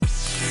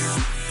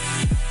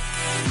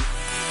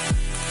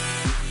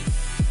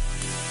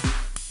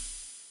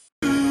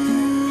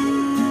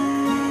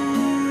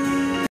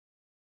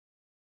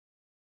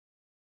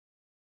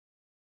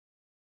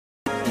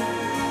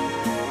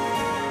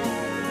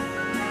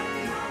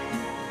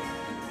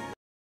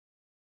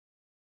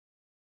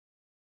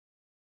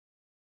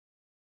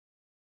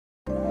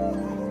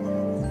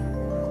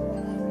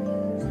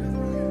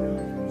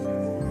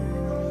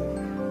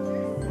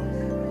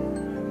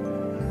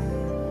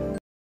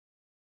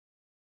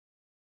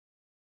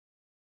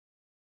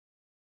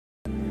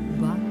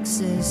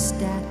boxes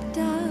stacked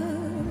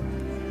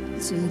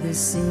up to the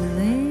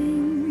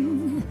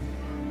ceiling,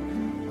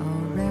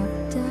 all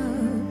wrapped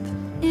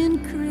up in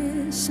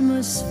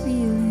Christmas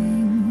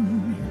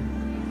feeling.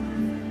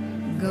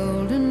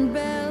 Golden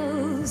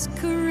bells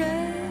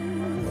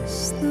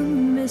caress the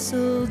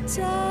mistletoe.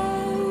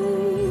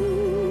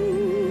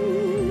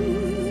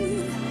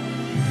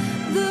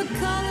 The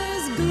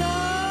colors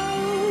glow,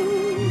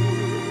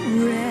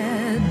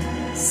 red,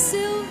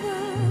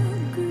 silver,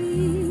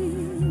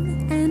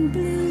 green, and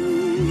blue.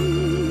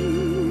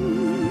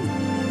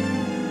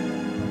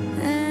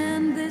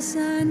 And this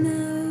I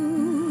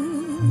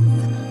know,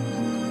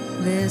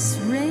 this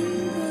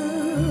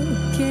rainbow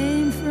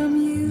came from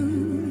you,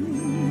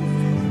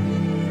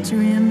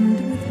 trimmed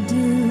with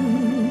dew.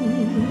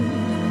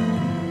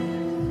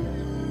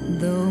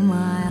 Though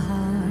my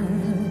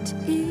heart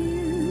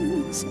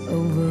is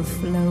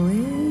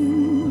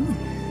overflowing,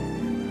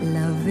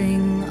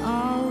 loving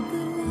all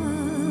the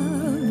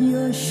love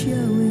you're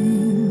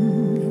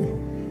showing,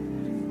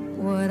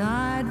 what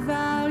I'd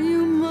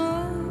value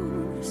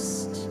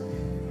most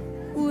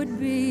would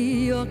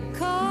be your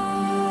call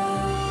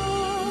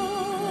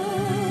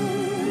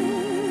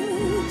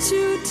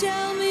to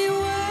tell me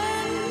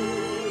when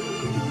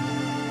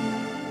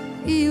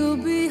you'll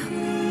be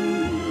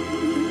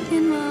home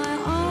in my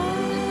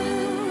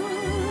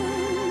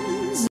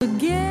arms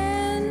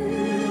again.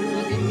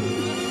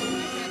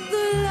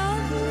 The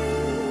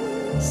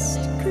loveliest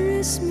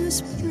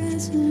Christmas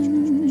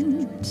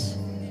present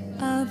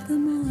of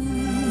them all.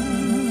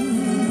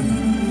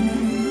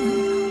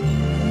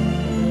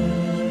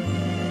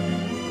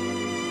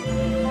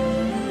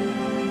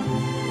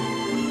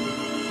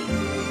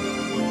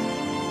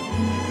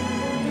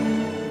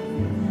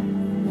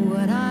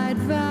 What I'd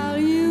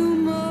value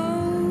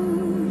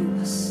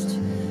most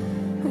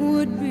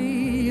would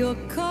be your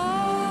call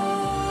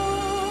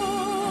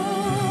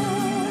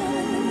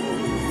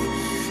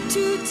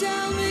to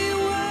tell me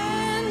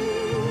when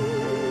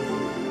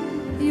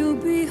you'll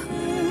be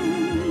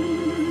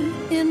home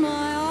in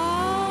my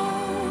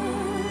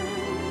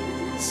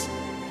arms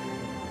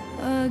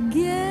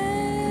again.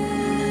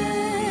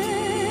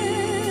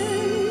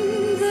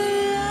 The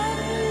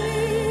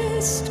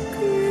loveliest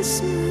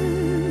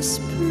Christmas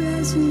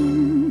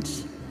present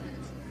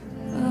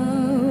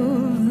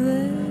of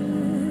them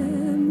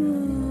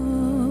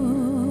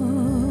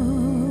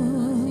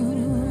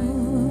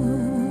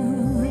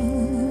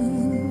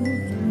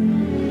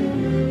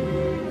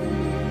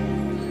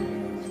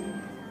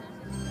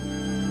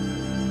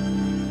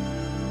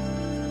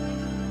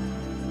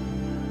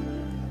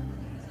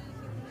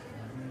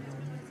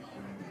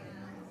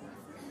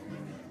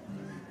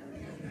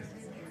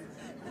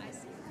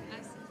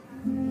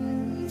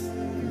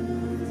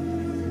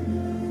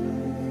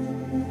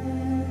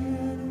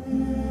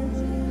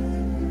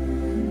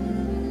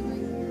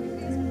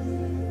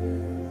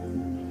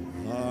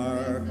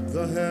Hark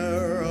the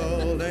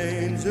herald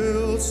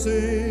angels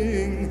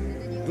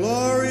sing,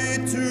 glory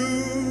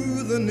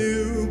to the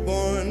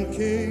newborn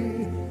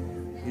King.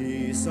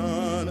 Peace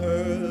on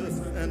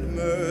earth and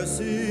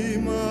mercy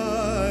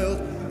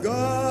mild,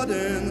 God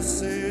and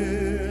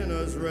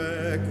sinners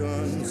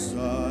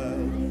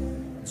reconciled.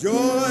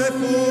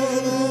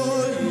 Joyful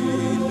all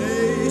ye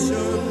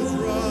nations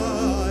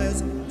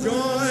rise,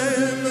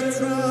 join the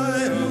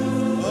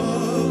triumph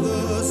of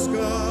the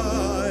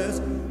skies.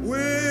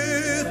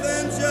 With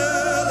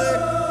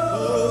angelic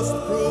host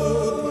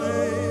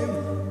proclaim,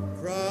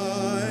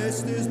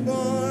 Christ is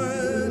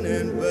born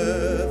in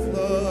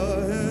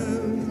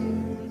Bethlehem.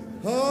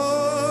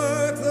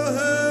 Hark the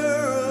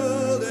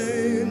herald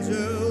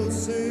angels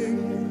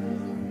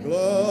sing,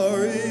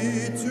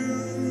 glory to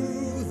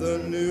the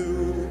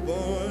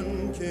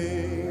newborn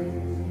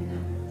King.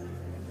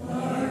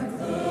 Hark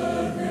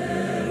the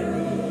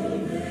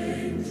herald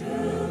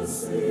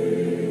angels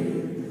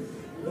sing,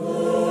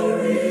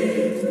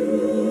 glory to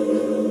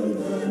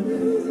the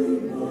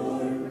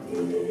newborn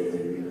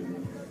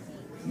King.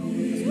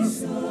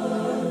 Peace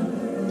on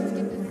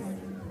earth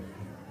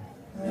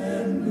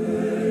and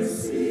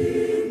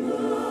mercy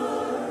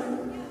mild,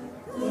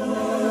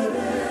 God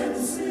and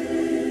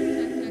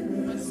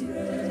sinners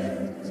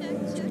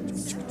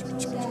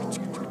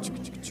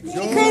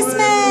Merry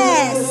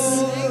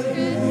Christmas!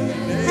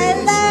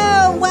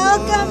 Hello,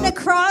 welcome to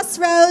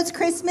Crossroads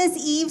Christmas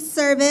Eve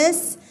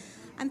service.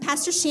 I'm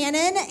Pastor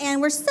Shannon,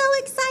 and we're so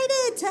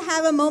excited to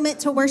have a moment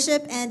to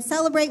worship and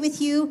celebrate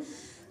with you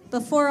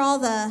before all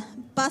the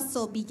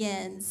bustle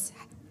begins.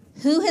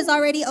 Who has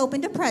already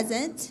opened a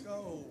present?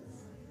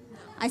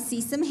 I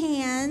see some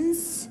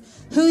hands.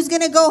 Who's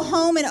going to go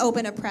home and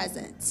open a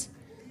present?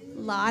 A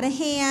lot of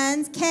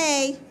hands.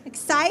 Okay,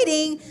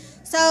 exciting.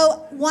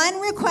 So one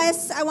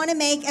request I want to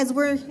make as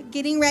we're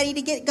getting ready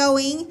to get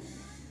going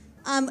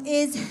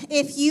is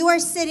if you are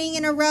sitting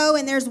in a row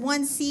and there's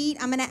one seat,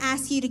 I'm going to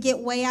ask you to get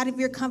way out of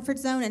your comfort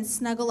zone and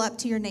snuggle up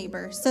to your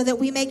neighbor so that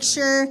we make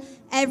sure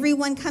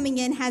everyone coming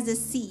in has a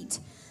seat.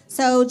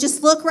 So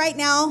just look right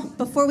now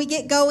before we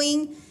get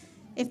going.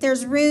 if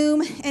there's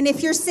room. And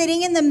if you're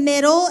sitting in the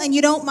middle and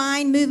you don't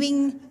mind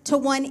moving to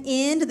one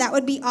end, that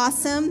would be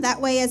awesome.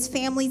 That way, as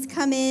families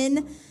come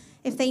in,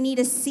 if they need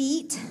a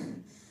seat,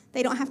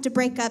 they don't have to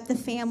break up the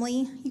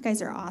family. You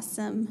guys are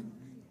awesome.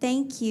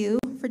 Thank you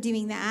for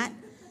doing that.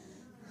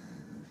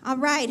 All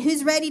right,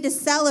 who's ready to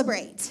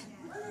celebrate?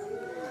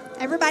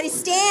 Everybody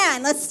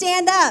stand. Let's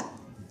stand up.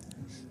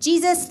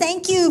 Jesus,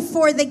 thank you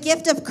for the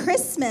gift of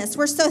Christmas.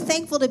 We're so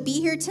thankful to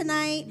be here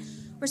tonight.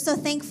 We're so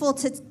thankful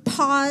to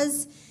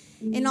pause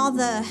in all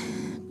the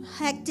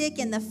hectic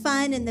and the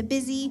fun and the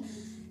busy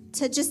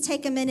to just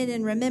take a minute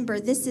and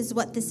remember this is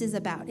what this is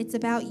about. It's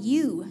about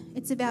you.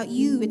 It's about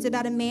you. It's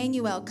about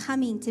Immanuel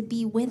coming to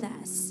be with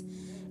us.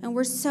 And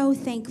we're so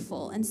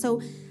thankful. And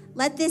so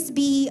let this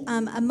be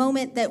a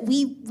moment that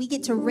we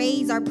get to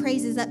raise our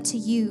praises up to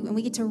you, and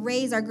we get to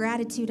raise our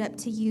gratitude up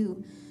to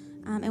you.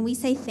 And we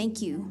say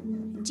thank you.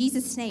 In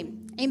Jesus'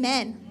 name,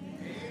 amen.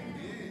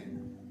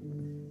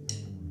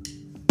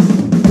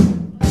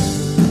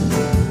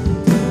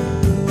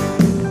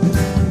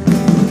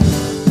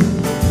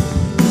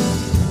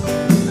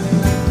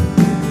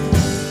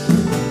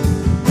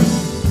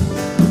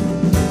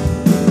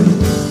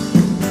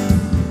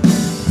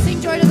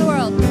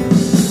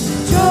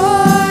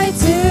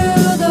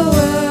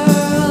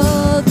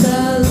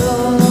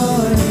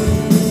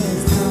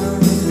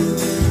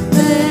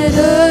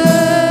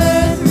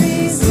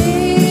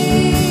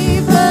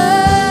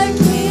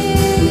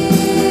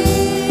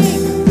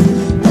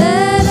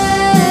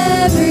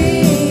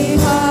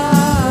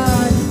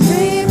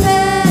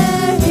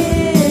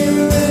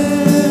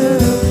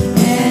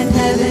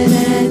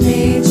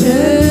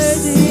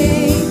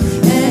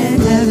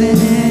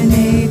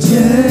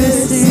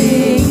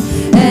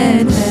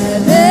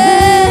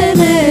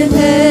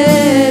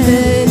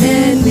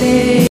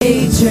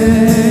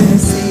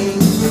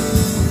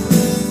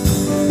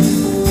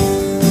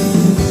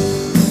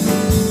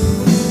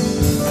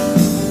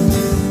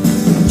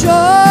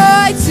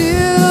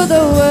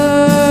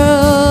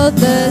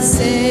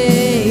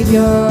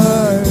 Joy.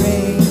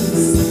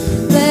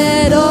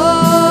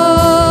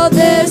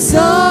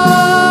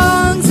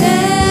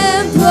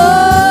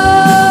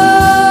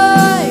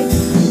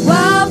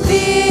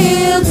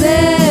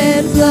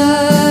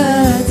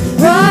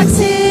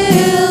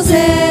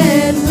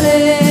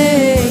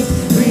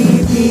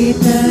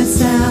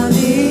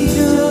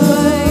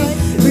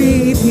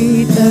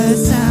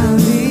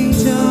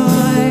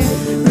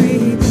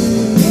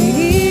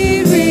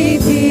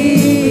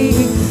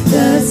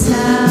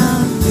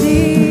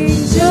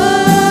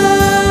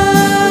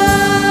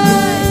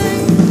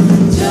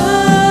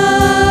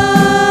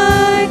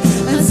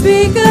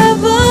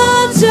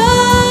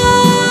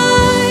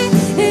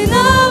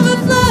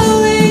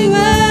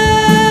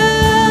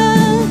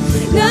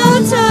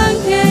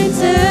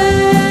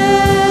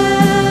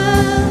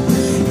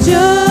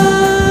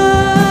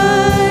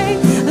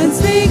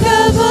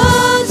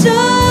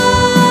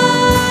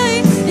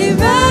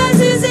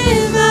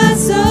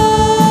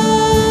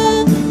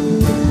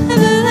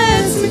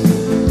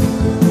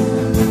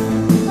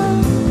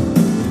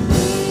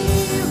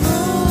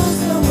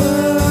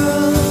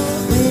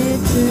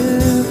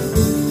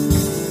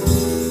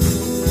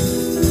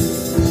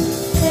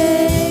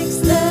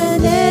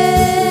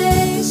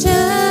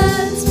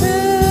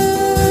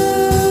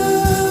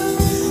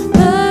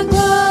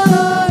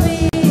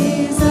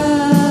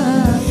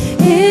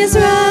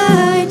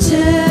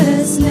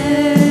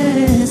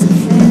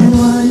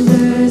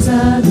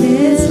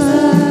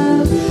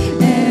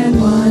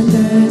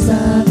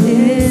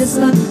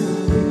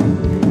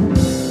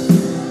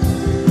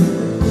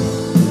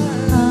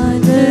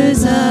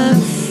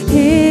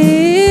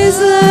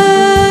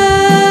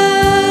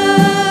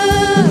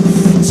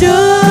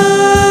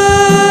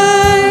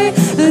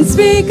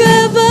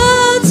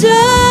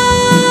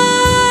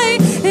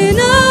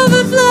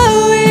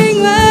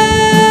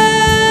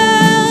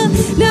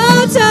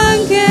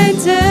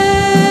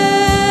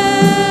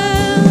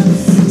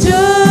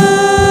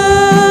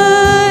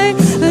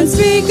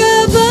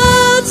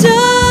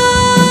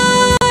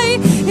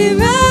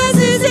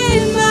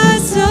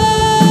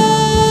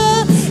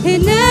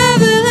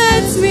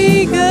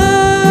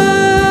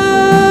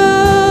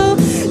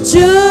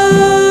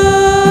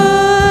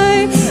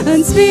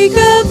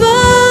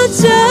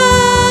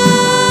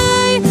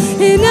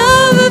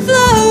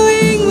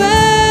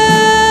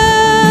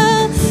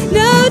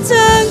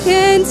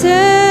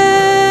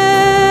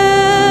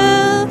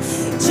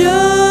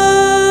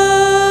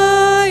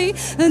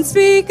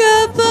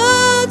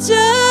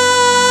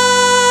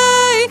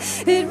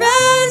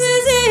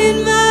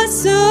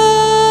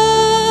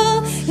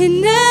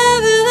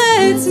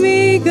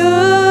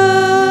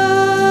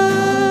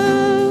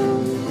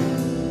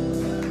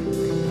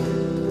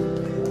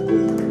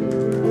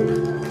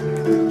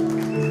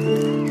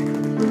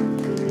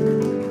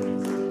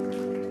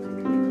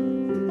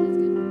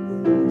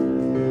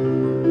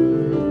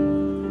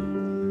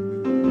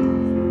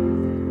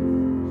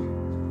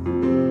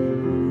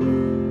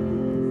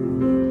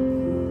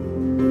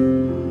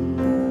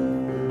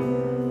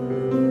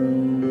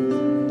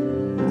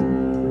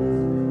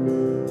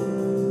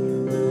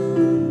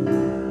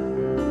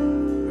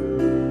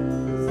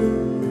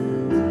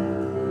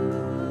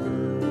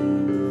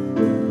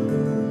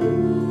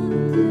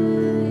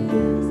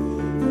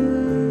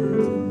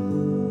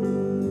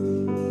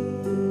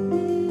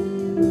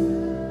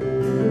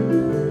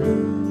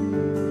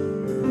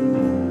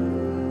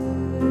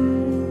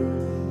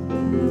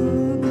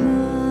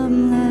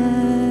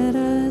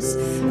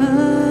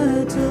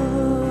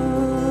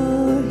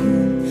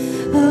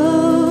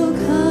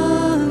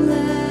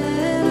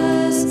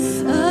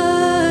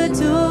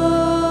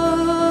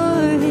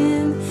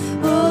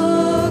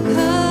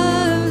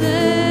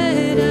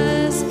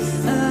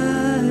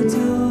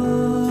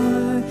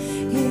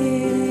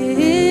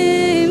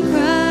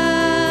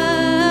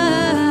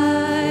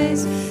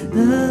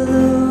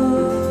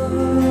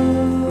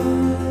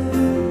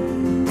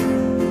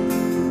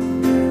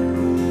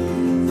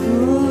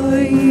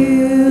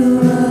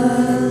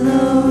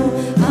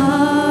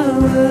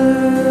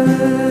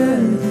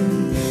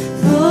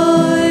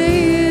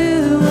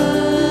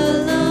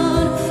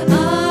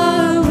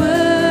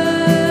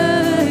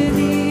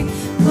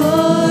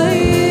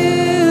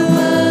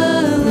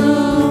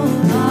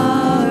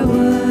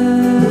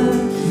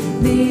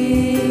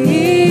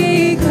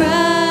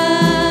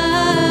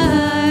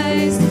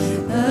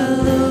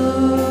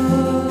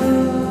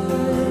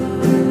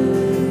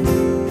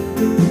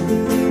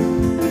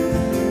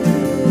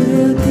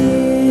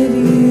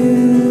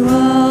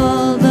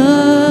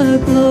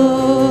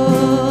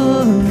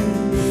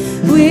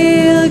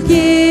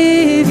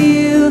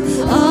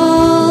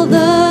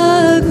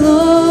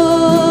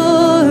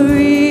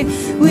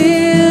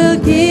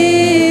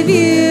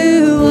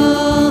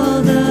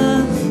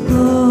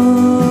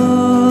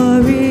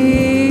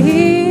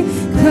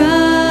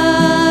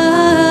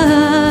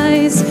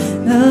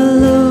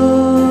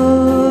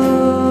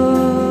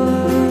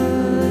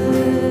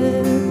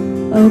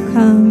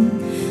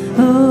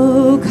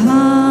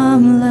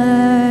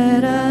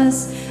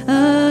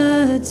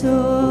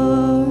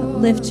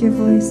 lift your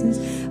voices.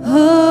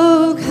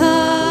 Oh,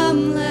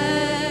 come,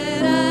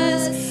 let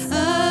us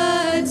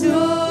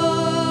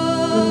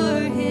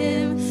adore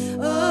him.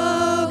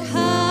 Oh,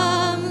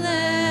 come,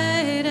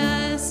 let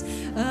us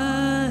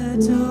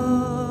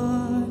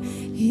adore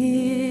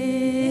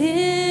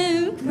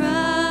him, Christ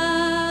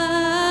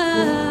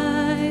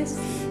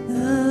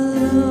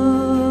the Lord.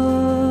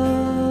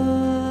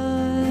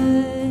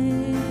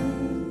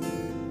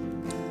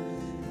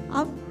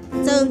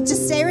 So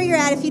just stay where you're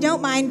at if you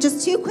don't mind.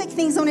 Just two quick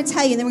things I want to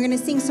tell you, then we're going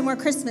to sing some more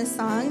Christmas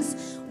songs.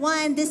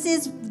 One,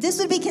 this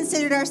would be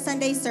considered our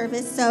Sunday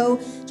service, so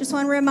just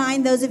want to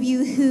remind those of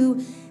you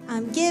who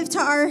give to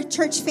our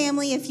church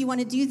family. If you want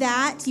to do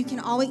that, you can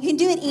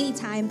do it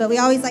anytime, but we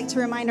always like to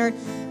remind our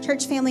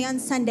church family on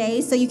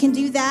Sunday, so you can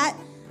do that.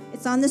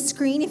 It's on the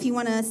screen if you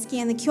want to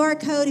scan the QR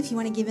code, if you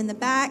want to give in the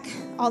back,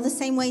 all the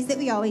same ways that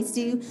we always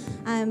do.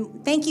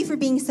 Thank you for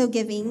being so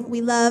giving. We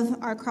love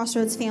our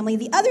Crossroads family.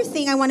 The other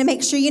thing I want to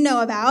make sure you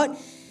know about,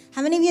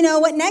 how many of you know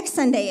what next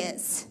Sunday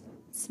is?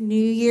 It's New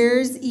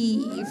Year's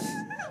Eve.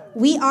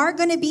 We are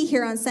going to be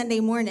here on Sunday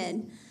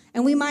morning,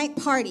 and we might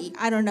party.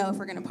 I don't know if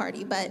we're going to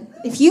party, but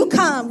if you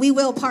come, we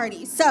will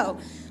party. So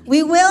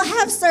we will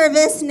have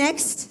service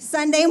next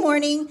Sunday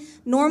morning,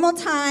 normal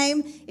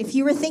time. If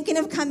you were thinking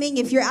of coming,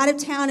 if you're out of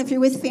town, if you're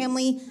with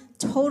family,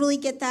 totally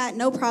get that,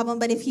 no problem.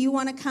 But if you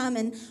want to come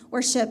and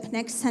worship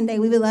next Sunday,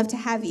 we would love to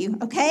have you,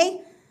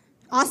 okay?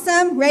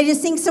 Awesome. Ready to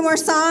sing some more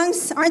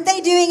songs? Aren't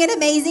they doing an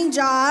amazing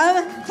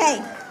job?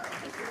 Okay.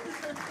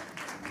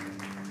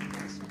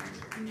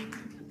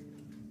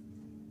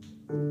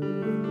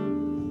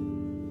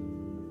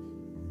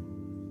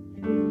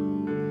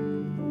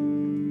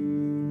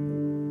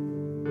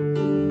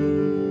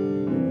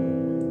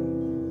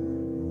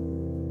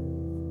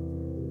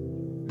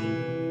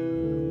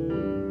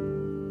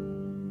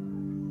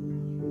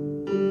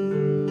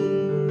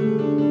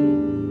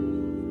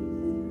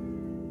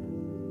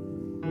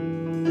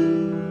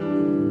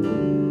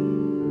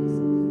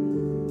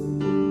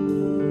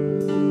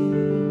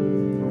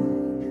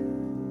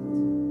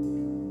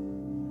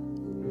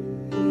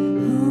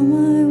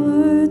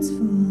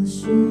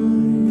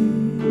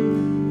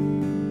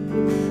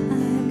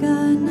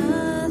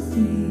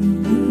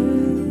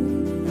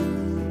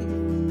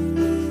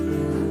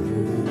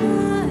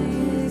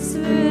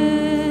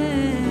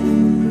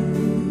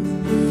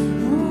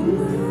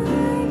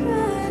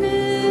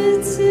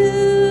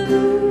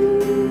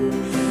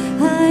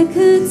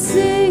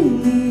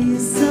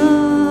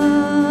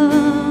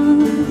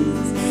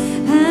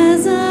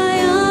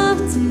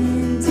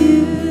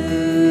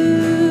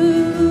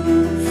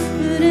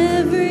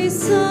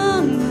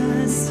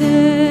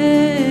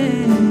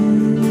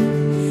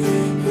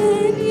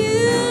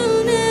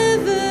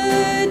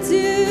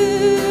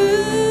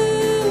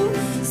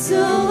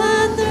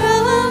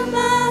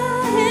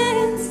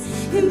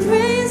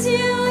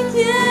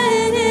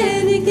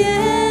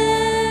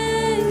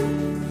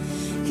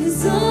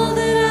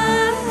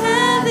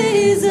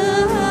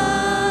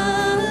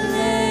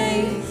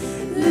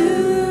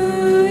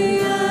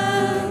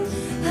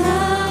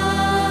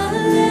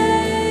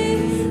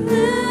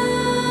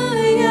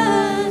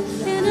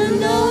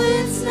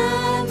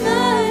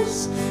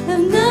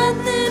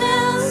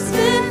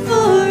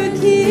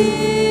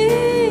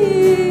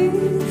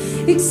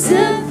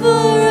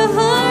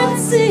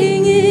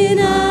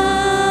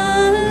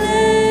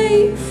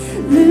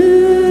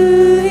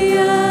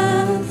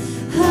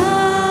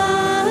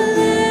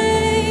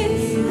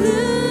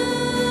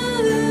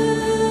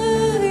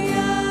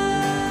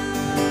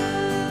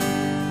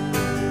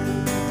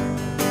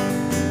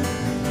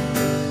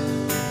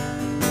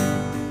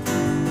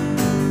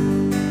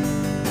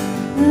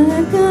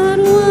 I've got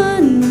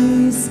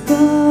one response.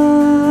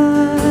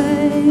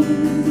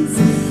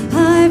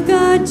 I've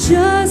got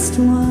just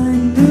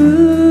one move.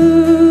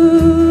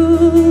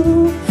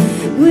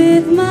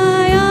 With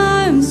my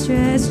arms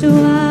stretched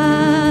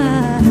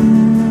wide,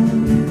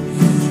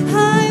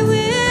 I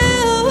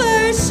will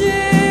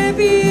worship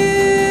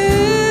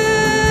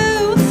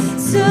you.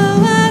 So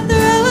I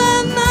throw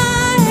up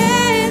my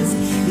hands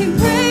and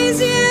praise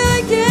you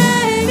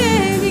again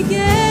and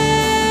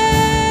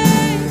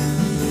again.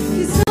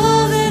 'Cause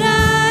all that I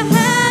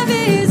have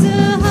is a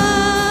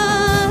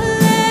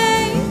hallelujah,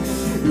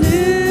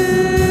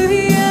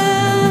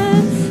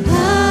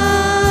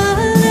 hallelujah.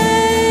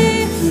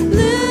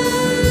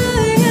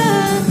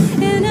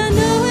 And I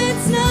know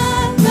it's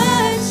not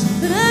much,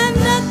 but I'm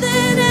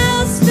nothing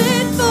else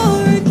fit for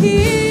a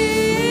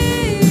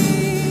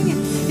king,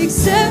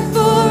 except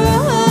for a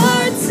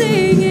heart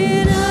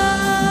singing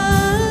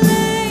hallelujah,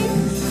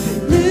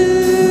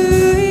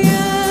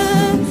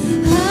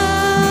 hallelujah.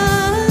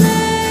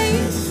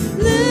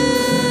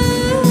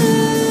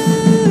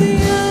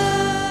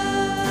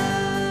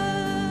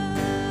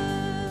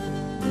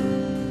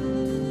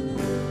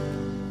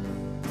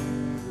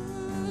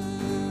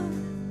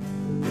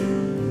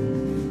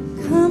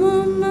 Come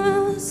on,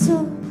 my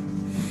soul,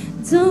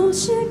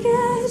 don't you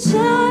get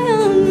shy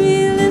on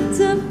me,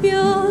 lift up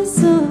your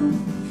soul.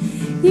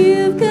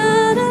 You've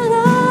got a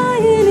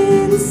lion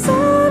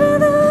inside of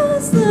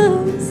those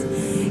lungs.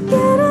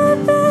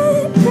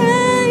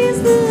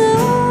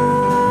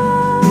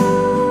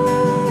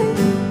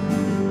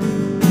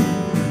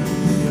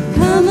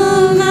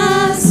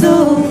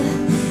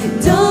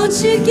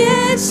 you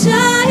get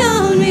shy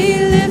on me.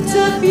 Lift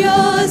up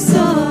your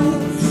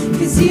song,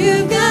 'cause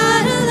you've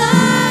got a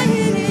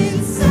lion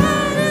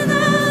inside of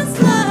those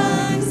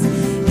lungs.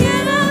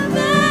 Get up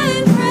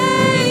and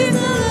praise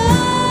the Lord.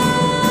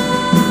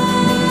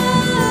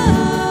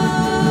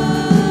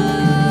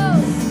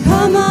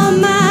 Come on,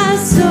 my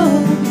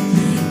soul,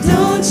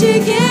 don't you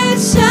get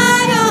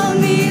shy on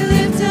me.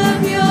 Lift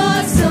up your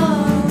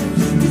song,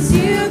 'cause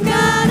you've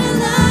got a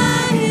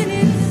lion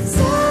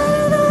inside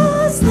of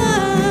those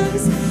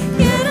lungs.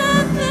 Get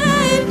up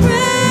and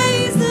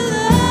praise the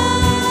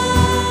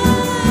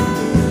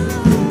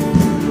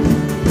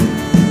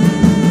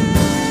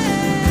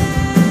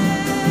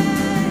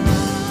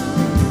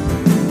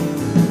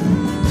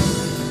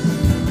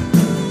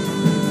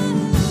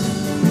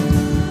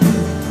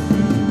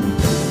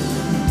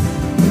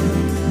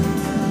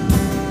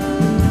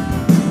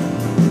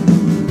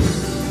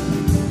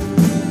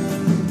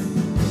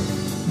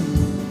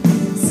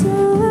So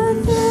I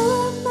throw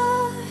up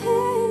my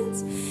hands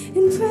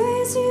and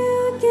praise you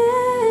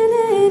again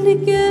and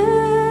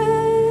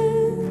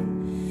again,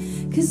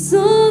 'cause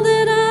all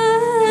that I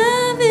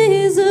have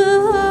is a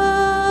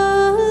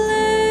hallelujah,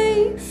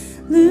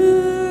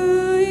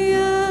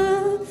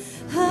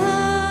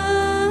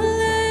 hallelujah.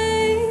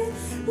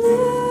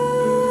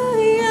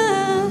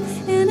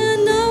 And I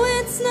know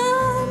it's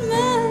not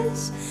much,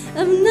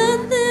 I've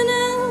nothing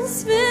else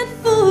fit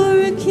for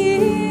a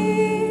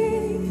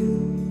king,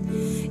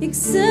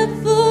 except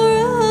for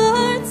a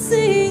heart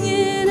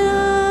singing hallelujah,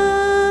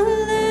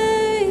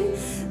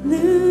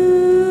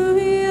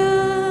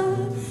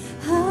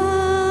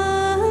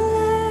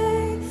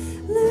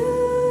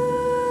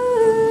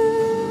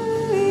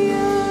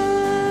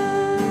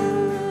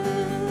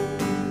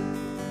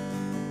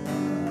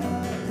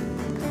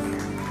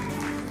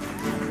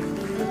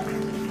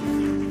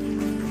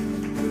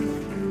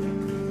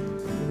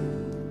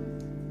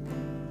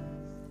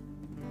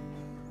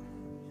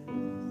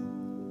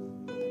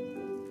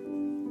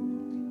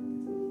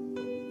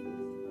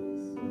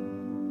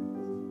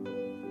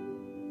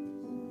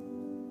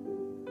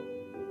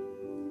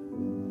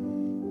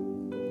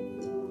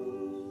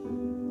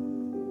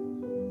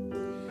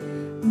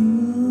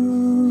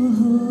 Oh,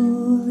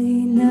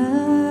 holy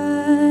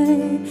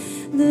night,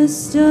 the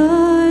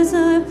stars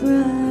are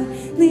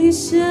brightly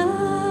shining.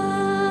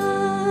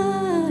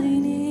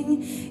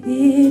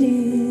 It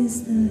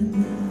is the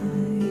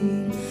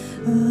night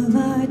of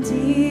our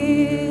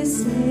dear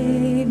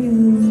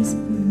Savior's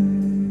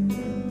birth.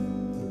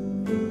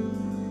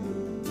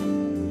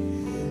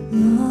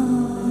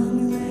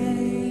 Long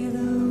lay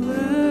the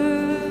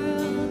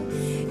world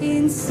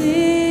in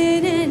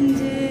sin and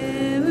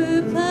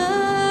error pining,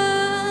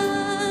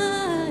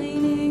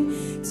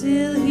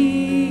 till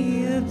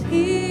he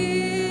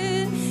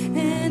appeared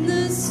and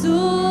the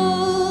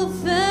soul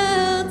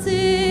felt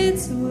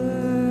its worth.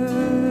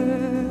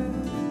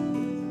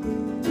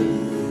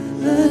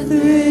 The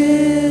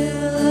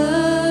thrill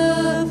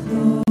of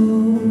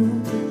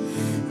hope,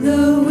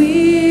 the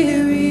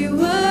weary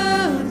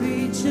world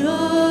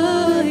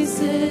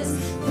rejoices,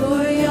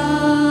 for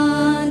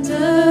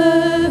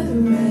yonder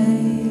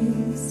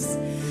reigns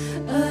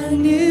a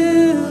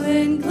new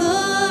and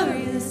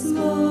glorious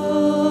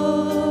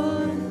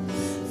morn.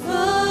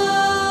 Fall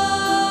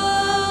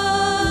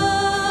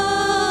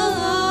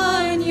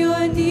on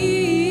your knees.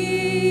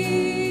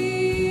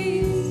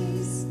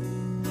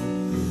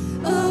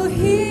 Oh,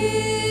 hear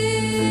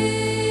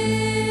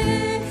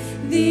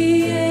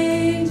the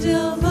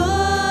angel voices.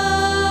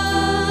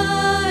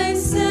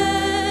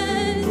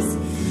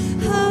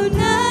 Oh,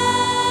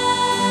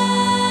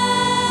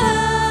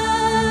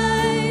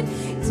 night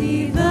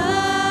divine.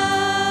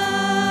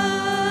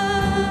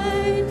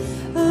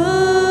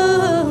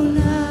 Oh,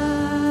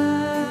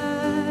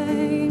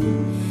 night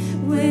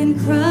when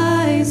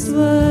Christ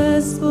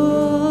was born.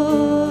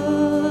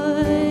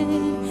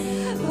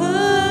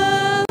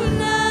 Oh,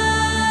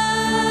 night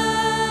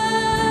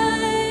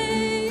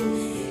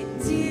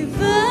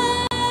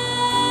divine.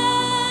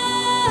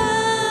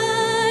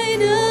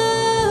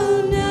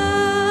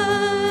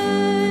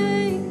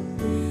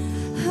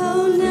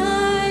 Oh,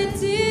 night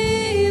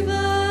divine.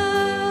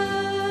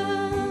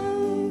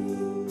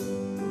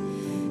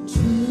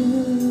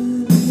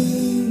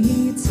 Truly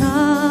he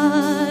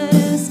taught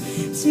us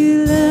to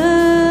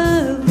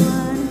love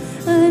one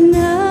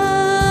another.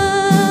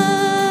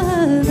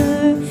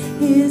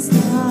 His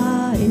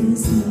law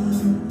is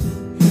love,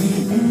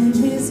 and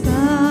his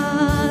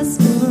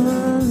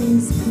gospel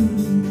is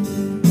peace.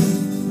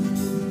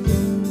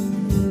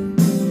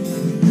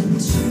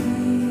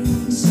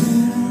 Chains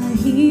shall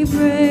he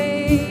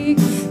break,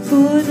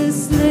 for the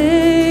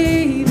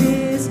slave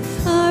is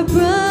our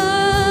brother,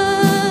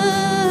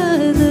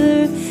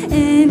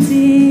 and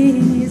in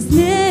his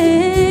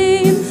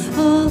name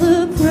all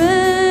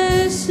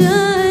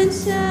oppression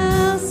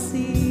shall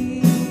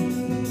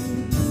cease.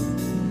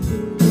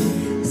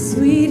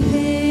 Sweet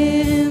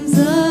hymns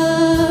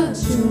of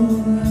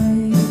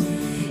joy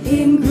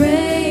in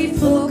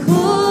grateful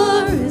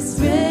chorus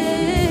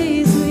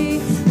raise we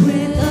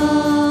with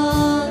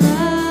all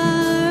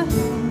our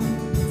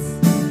hearts.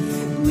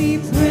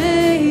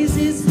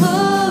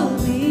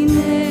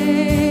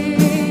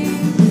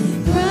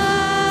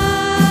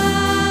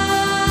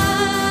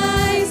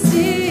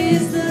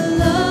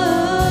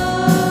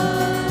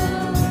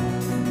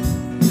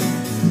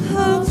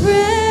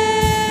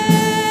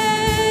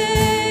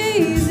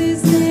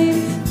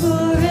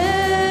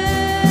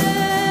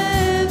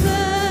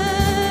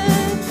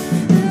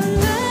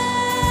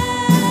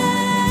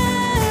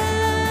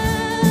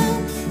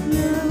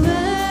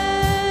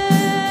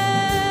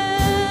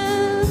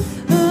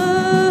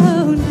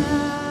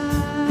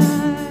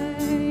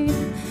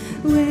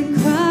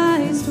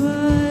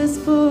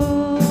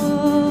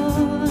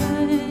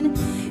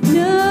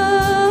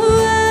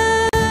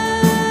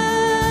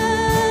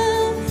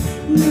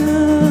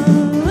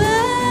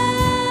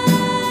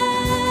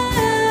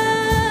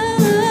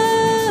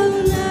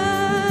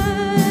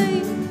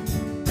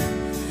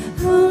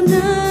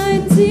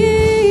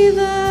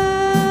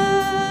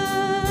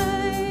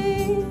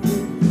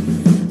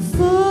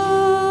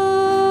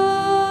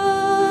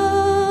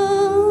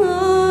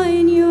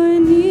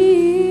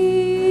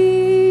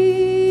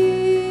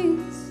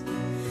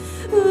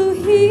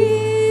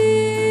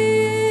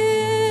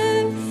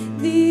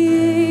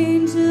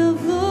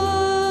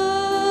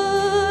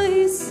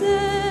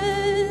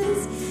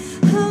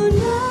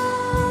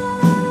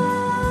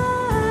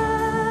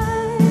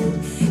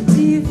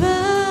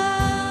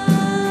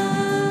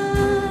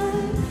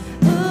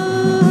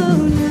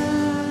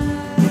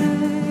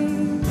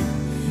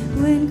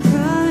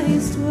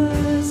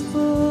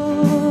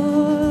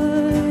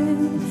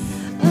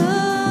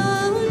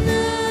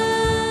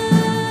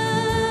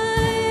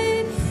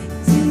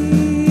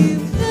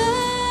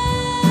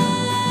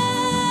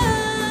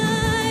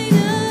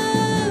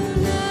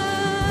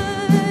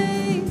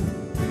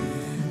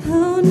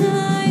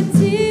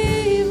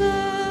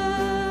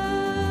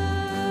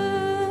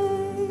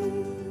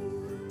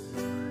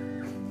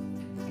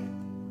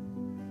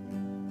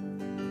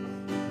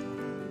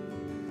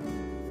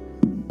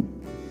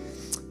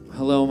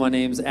 Hello, my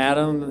name's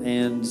Adam,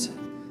 and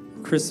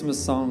Christmas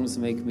songs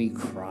make me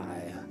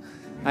cry.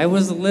 I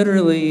was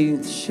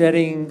literally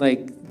shedding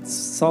like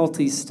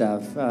salty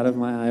stuff out of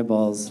my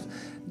eyeballs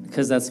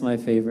because that's my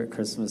favorite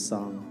Christmas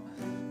song.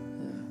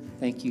 Yeah.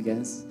 Thank you,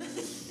 guys.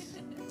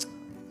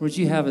 Would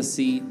you have a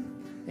seat?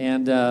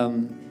 And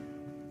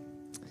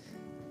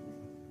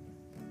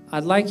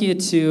I'd like you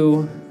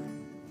to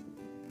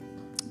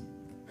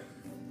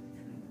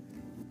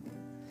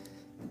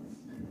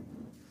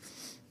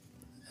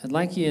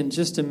in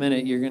just a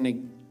minute, you're going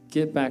to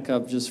get back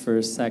up just for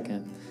a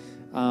second.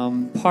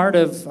 Part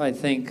of, I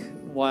think,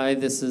 why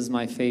this is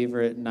my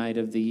favorite night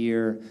of the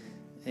year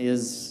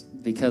is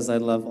because I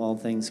love all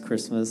things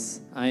Christmas.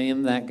 I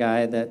am that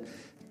guy that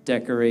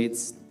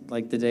decorates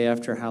like the day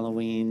after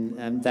Halloween.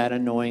 I'm that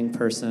annoying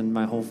person.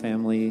 My whole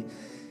family,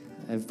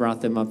 I've brought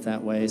them up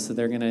that way, so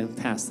they're going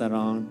to pass that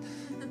on.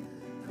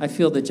 I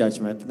feel the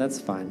judgment, but that's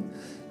fine.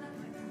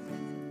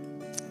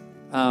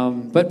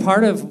 But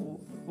part of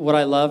what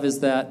I love is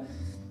that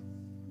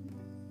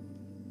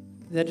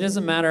it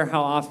doesn't matter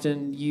how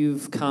often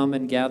you've come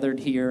and gathered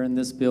here in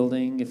this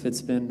building, if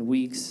it's been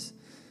weeks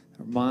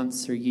or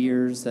months or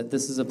years, that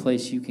this is a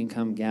place you can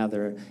come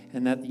gather,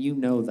 and that you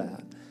know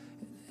that.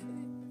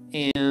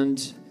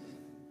 And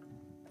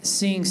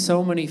seeing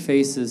so many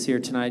faces here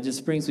tonight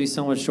just brings me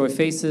so much joy.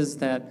 Faces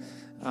that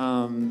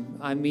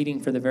I'm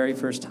meeting for the very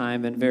first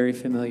time, and very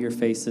familiar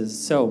faces.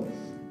 So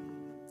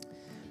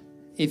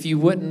if you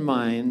wouldn't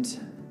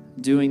mind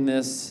doing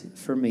this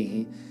for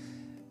me,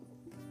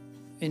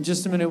 in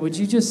just a minute, would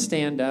you just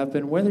stand up,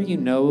 and whether you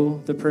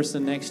know the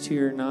person next to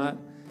you or not,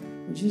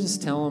 would you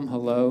just tell them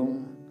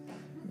hello?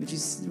 Would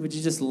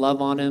you just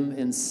love on them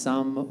in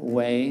some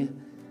way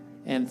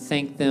and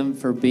thank them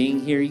for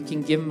being here? You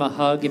can give them a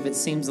hug if it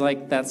seems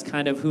like that's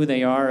kind of who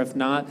they are. If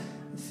not,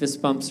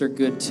 fist bumps are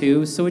good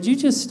too. So would you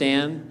just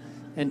stand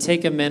and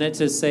take a minute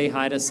to say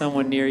hi to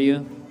someone near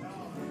you?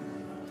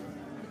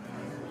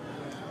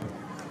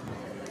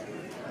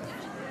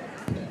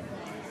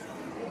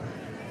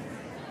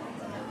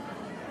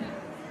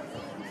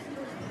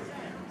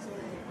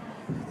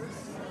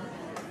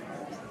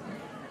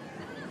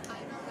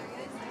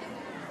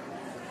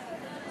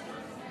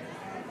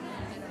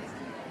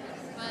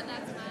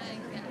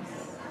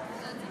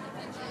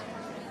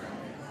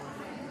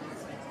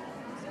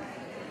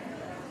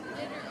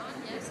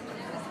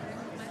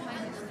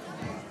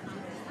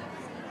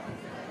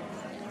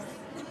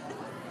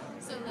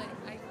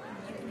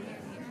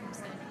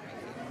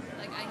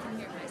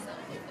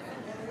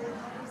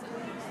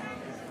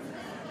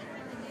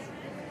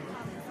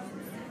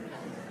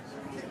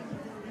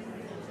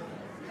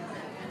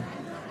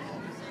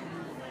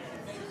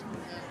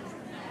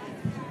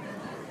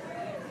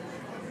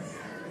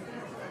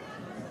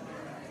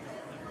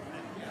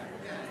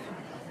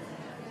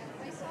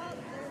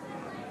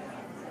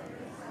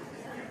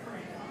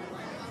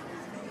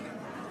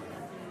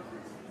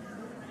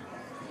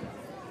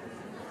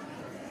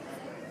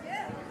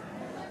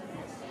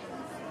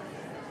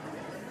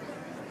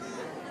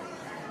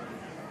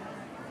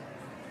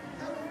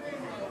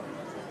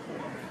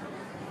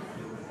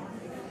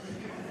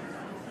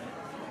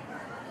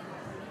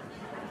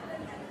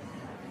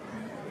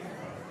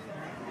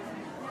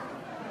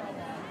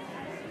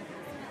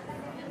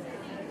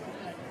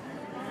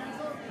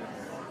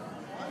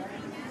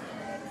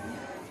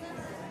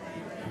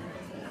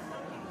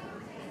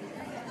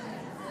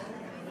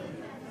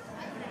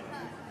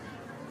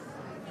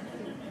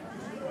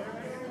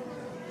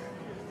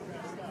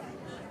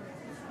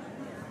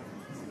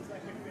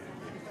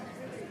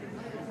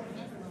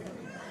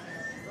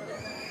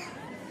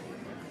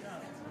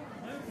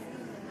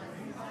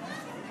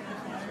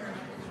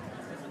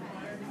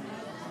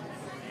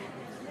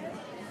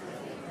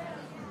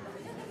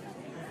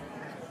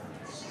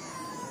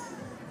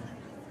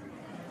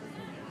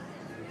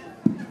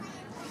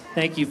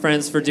 Thank you,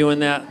 friends, for doing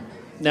that.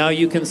 Now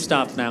you can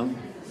stop now.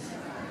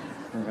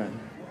 Okay.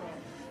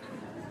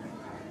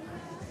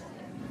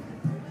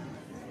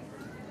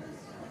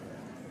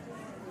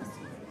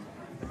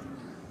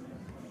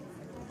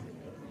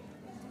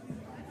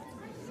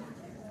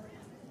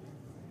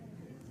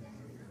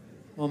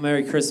 Well,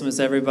 Merry Christmas,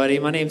 everybody.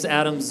 My name's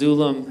Adam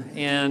Zulam,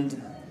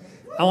 and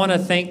I want to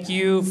thank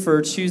you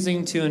for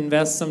choosing to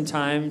invest some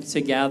time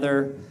to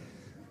gather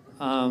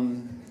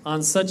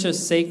on such a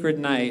sacred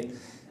night.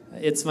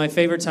 It's my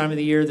favorite time of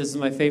the year. This is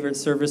my favorite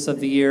service of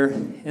the year.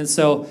 And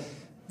so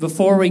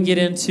before we get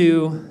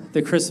into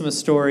the Christmas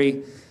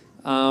story,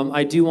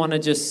 I do want to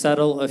just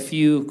settle a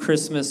few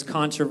Christmas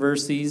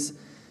controversies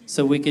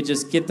so we could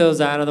just get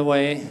those out of the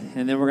way,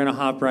 and then we're going to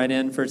hop right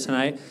in for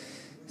tonight.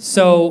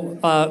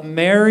 So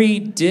Mary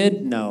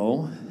did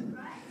know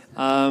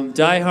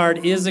Die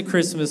Hard is a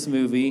Christmas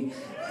movie,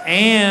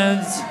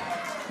 and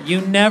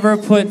you never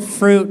put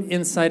fruit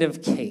inside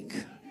of cake.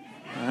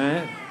 All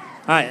right?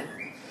 All right.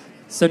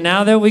 So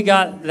now that we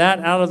got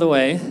that out of the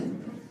way,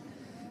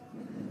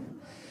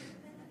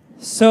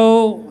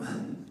 so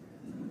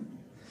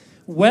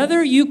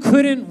whether you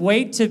couldn't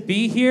wait to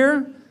be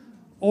here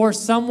or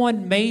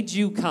someone made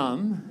you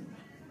come,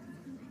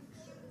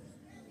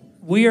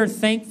 We are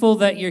thankful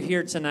that you're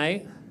here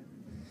tonight.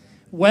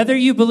 Whether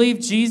you believe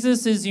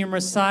Jesus is your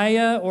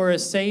Messiah or a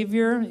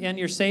Savior and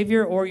your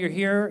Savior, or you're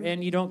here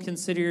and you don't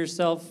consider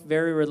yourself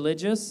very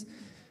religious,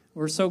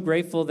 we're so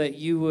grateful that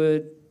you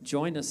would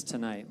join us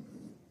tonight.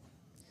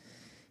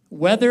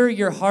 Whether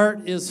your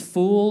heart is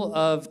full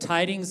of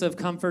tidings of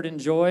comfort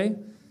and joy,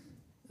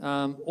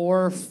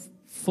 or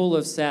full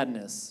of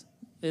sadness,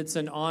 it's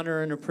an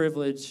honor and a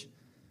privilege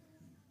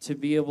to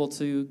be able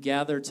to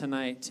gather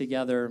tonight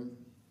together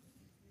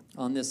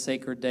on this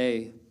sacred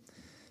day.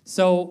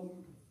 So,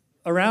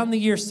 around the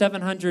year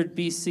 700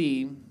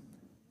 BC,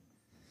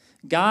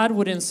 God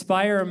would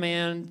inspire a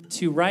man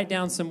to write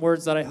down some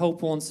words that I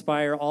hope will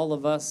inspire all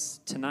of us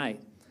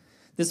tonight.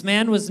 This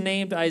man was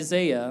named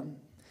Isaiah.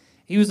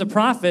 He was a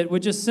prophet,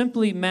 which just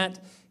simply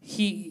meant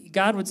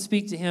God would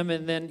speak to him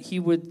and then he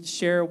would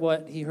share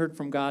what he heard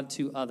from God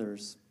to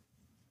others.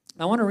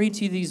 I want to read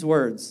to you these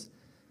words.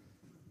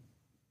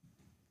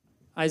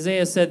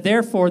 Isaiah said,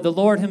 "Therefore the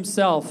Lord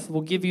himself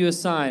will give you a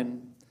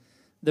sign.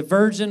 The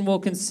virgin will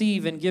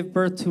conceive and give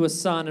birth to a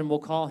son and will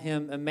call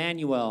him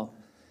Immanuel,"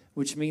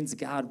 which means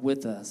God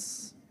with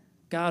us.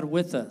 God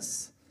with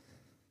us.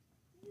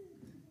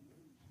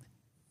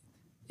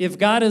 If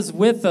God is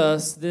with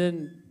us,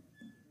 then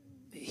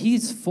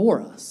he's for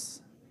us.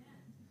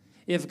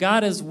 If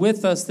God is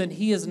with us, then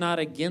he is not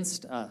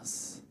against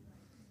us.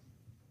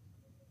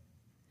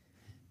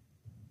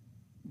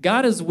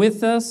 God is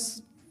with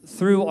us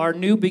through our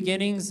new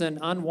beginnings and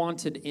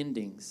unwanted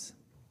endings.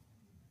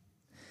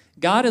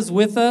 God is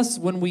with us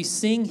when we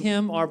sing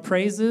him our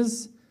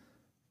praises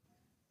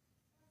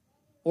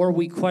or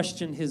we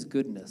question his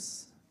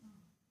goodness.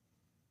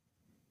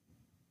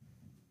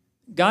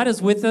 God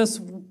is with us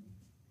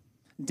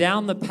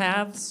down the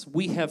paths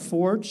we have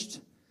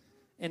forged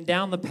and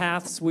down the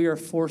paths we are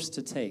forced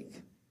to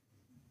take.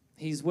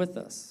 He's with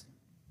us.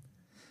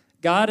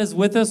 God is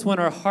with us when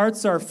our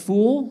hearts are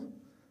full,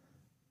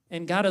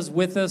 and God is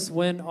with us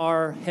when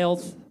our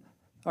health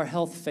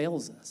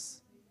fails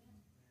us.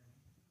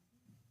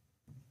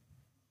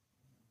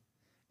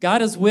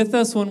 God is with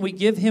us when we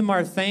give him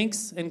our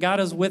thanks, and God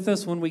is with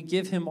us when we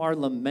give him our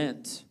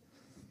lament.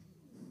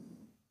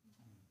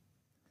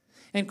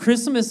 And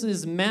Christmas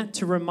is meant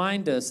to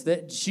remind us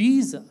that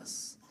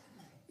Jesus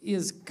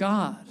is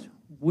God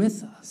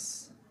with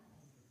us.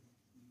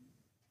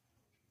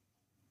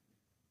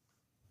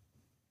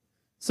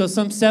 So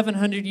some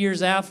 700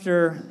 years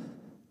after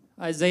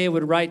Isaiah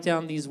would write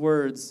down these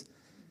words,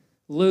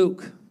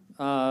 Luke,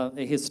 a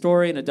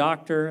historian, a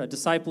doctor, a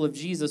disciple of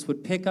Jesus,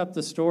 would pick up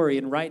the story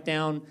and write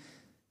down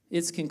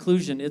its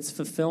conclusion, its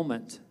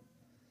fulfillment.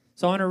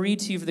 So I want to read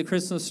to you the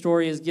Christmas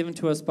story as given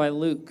to us by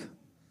Luke,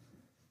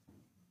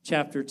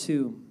 chapter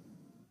 2.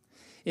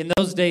 In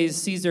those days,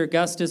 Caesar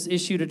Augustus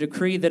issued a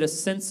decree that a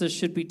census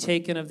should be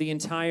taken of the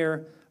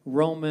entire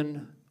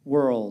Roman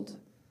world.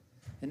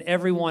 And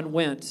everyone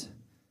went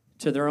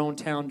to their own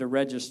town to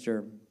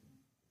register.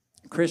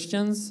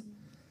 Christians,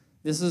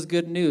 this is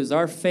good news.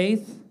 Our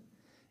faith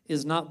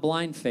is not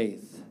blind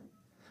faith.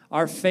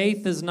 Our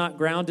faith is not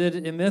grounded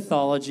in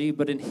mythology,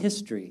 but in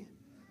history.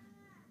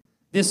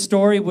 This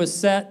story was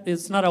set,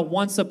 it's not a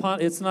once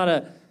upon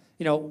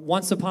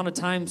a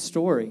time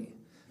story.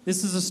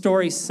 This is a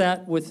story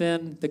set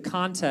within the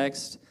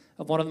context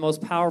of one of the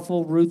most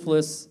powerful,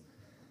 ruthless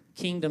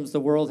kingdoms the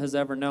world has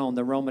ever known,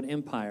 the Roman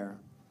Empire.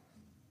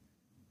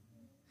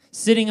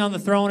 Sitting on the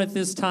throne at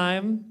this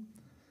time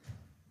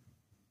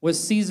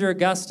was Caesar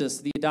Augustus,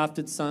 the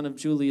adopted son of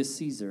Julius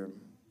Caesar.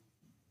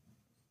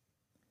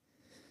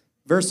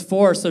 Verse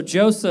 4, so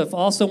Joseph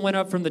also went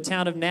up from the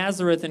town of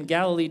Nazareth in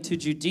Galilee to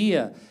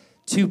Judea,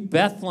 to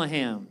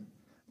Bethlehem,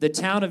 the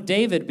town of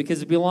David,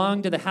 because it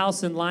belonged to the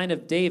house and line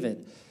of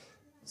David.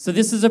 So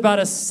this is about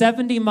a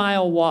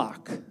 70-mile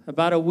walk,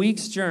 about a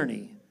week's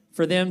journey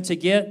for them to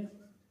get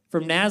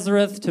from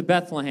Nazareth to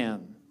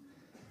Bethlehem.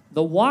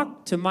 The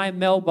walk to my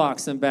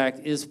mailbox and back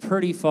is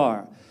pretty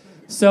far.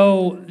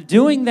 So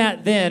doing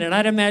that then, and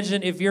I'd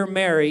imagine if you're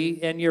Mary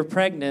and you're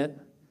pregnant,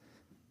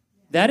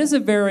 that is a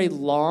very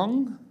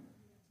long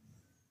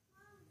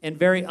and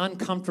very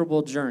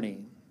uncomfortable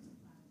journey.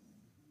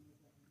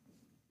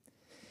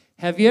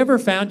 Have you ever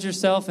found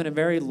yourself in a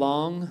very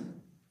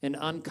long and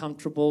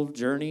uncomfortable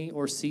journey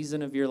or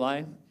season of your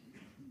life?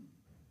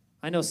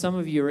 I know some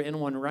of you are in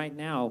one right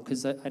now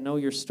because I know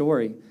your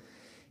story.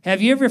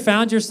 Have you ever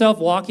found yourself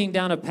walking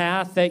down a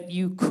path that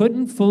you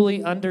couldn't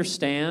fully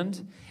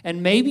understand,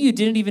 and maybe you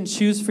didn't even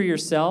choose for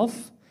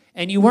yourself,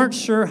 and you weren't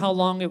sure how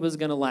long it was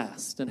going to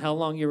last and how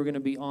long you were going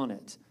to be on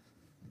it?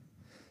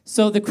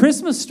 So the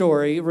Christmas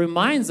story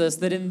reminds us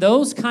that in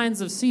those kinds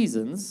of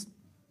seasons,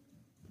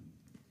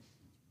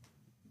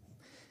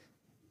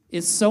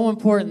 it's so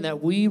important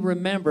that we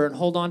remember and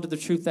hold on to the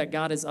truth that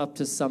God is up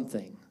to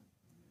something.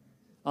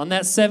 On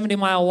that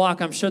 70-mile walk,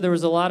 I'm sure there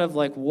was a lot of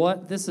like,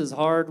 what? This is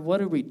hard.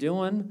 What are we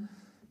doing?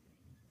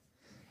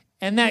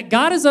 And that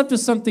God is up to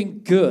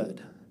something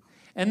good.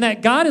 And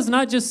that God is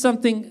not just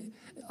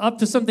up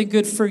to something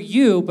good for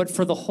you, but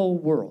for the whole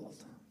world.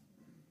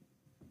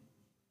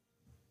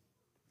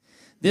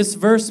 This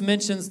verse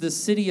mentions the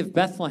city of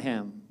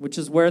Bethlehem, which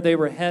is where they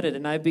were headed.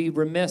 And I'd be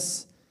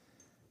remiss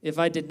if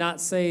I did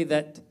not say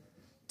that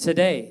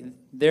today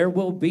there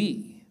will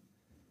be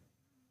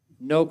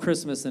no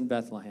Christmas in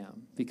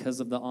Bethlehem because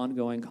of the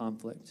ongoing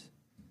conflict.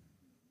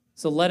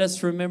 So let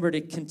us remember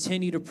to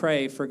continue to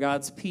pray for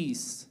God's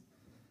peace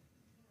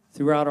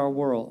throughout our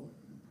world.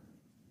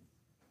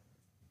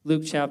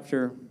 Luke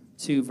chapter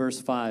 2,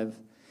 verse 5.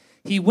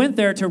 He went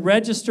there to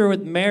register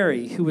with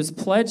Mary, who was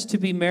pledged to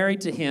be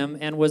married to him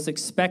and was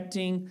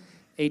expecting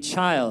a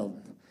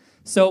child.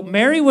 So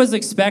Mary was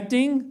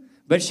expecting,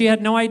 but she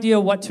had no idea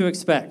what to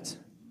expect.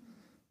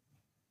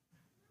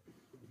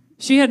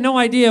 She had no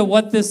idea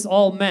what this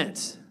all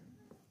meant.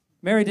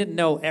 Mary didn't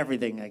know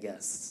everything, I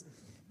guess.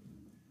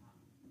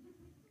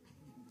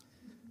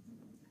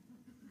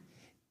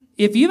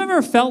 If you've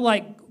ever felt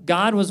like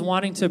God was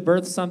wanting to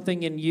birth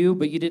something in you,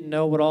 but you didn't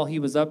know what all he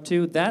was up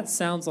to, that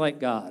sounds like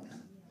God.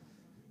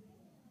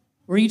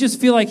 Where you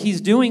just feel like he's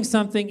doing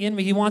something in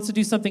me. He wants to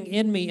do something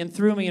in me and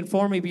through me and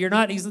for me, but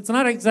it's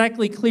not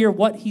exactly clear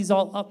what he's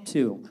all up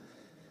to.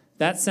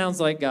 That sounds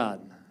like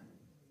God.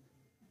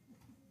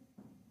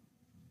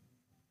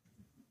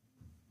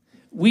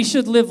 We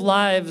should live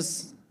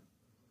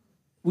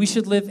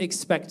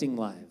expecting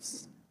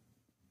lives.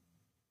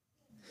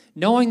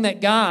 Knowing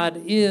that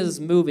God is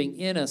moving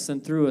in us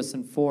and through us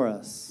and for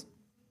us.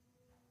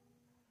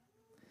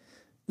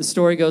 The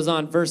story goes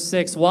on, verse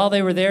 6. While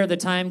they were there, the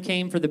time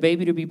came for the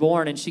baby to be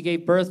born, and she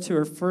gave birth to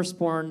her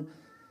firstborn,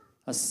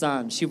 a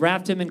son. She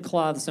wrapped him in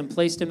cloths and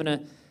placed him in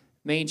a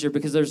manger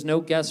because there's no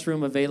guest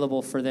room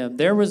available for them.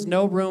 There was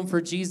no room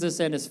for Jesus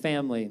and his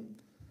family.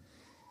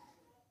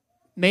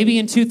 Maybe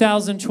in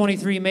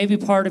 2023, maybe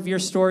part of your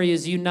story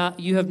is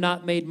you have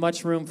not made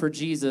much room for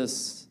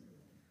Jesus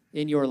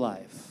in your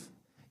life.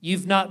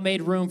 You've not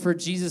made room for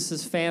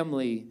Jesus'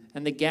 family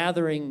and the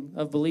gathering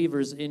of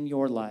believers in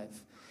your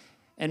life.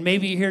 And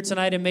maybe you're here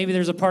tonight and maybe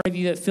there's a part of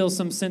you that feels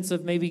some sense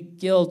of maybe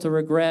guilt or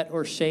regret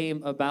or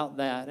shame about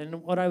that.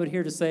 And what I would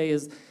hear to say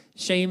is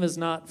shame is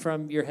not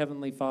from your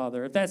Heavenly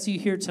Father. If that's you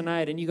here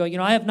tonight and you go,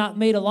 I have not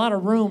made a lot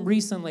of room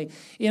recently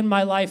in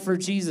my life for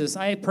Jesus,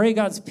 I pray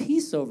God's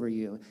peace over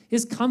you,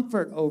 his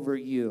comfort over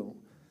you.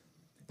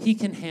 He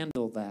can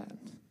handle that.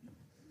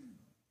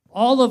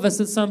 All of us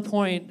at some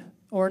point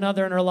or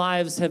another in our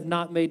lives have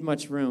not made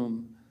much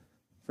room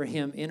for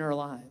him in our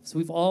lives.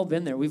 We've all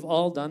been there. We've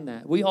all done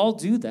that. We all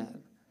do that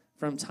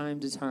from time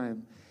to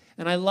time.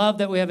 And I love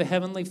that we have a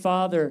Heavenly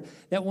Father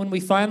that when we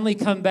finally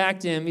come back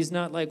to him, he's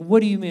not like,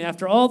 what do you mean?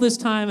 After all this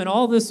time and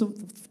all this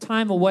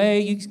time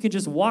away, you can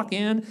just walk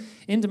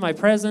into my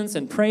presence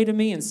and pray to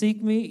me and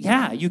seek me?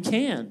 Yeah, you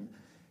can.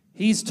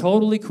 He's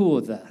totally cool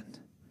with that.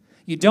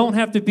 You don't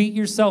have to beat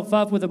yourself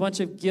up with a bunch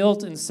of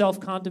guilt and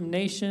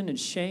self-condemnation and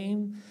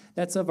shame.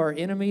 That's of our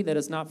enemy. That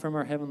is not from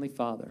our Heavenly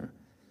Father.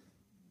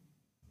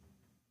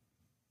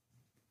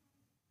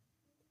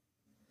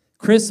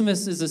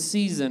 Christmas is a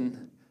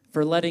season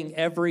for letting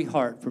every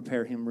heart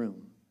prepare him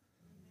room.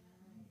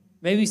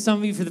 Maybe some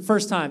of you for the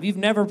first time, you've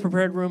never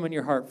prepared room in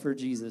your heart for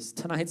Jesus.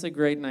 Tonight's a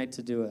great night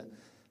to do it.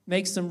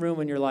 Make some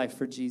room in your life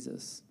for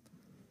Jesus.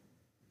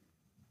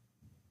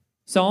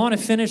 So I want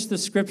to finish the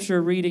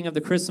scripture reading of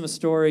the Christmas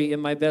story in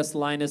my best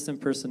Linus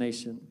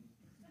impersonation.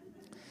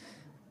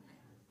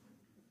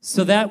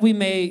 So that we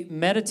may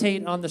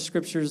meditate on the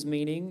scripture's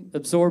meaning,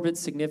 absorb its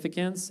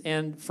significance,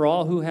 and for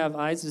all who have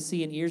eyes to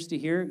see and ears to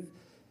hear,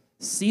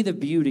 see the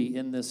beauty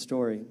in this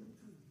story.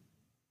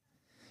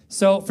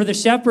 So for the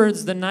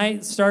shepherds, the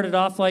night started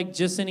off like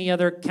just any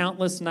other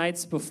countless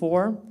nights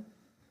before,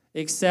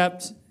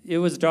 except it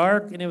was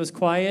dark and it was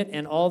quiet,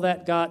 and all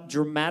that got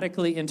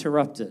dramatically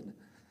interrupted.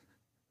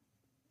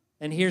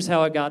 And here's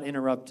how it got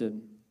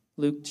interrupted.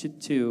 Luke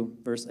 2,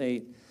 verse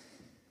 8.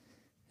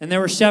 And there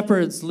were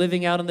shepherds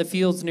living out in the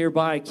fields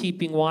nearby,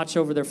 keeping watch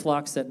over their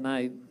flocks at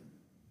night.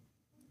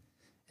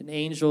 An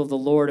angel of the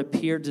Lord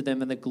appeared to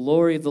them, and the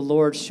glory of the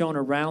Lord shone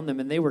around them,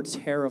 and they were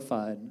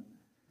terrified.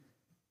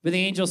 But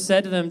the angel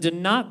said to them, do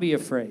not be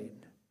afraid.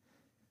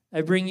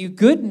 I bring you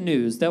good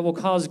news that will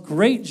cause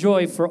great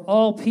joy for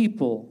all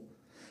people.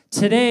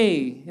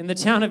 Today, in the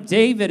town of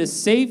David, a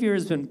Savior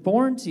has been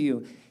born to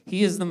you.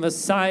 He is the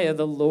Messiah,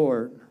 the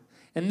Lord.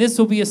 And this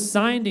will be a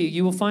sign to you.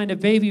 You will find a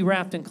baby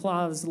wrapped in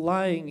cloths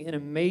lying in a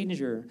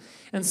manger.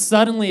 And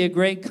suddenly a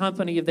great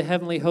company of the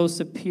heavenly hosts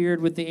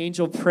appeared with the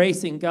angel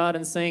praising God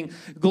and saying,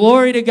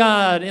 glory to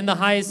God in the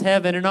highest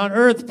heaven, and on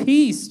earth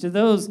peace to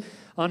those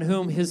on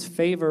whom his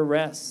favor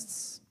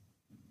rests.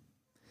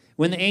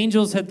 When the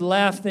angels had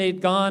left, they had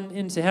gone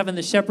into heaven.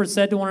 The shepherds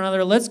said to one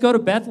another, let's go to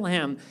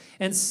Bethlehem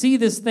and see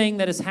this thing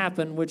that has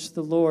happened, which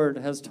the Lord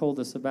has told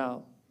us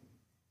about.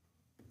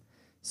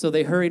 So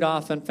they hurried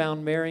off and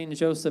found Mary and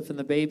Joseph and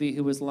the baby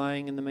who was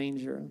lying in the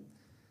manger.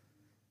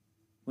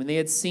 When they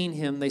had seen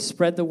him, they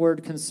spread the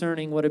word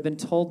concerning what had been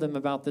told them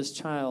about this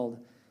child.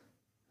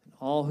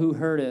 All who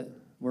heard it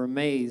were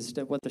amazed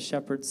at what the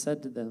shepherds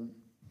said to them.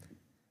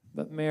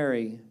 But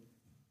Mary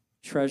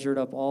treasured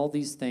up all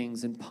these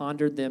things and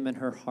pondered them in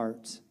her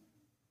heart.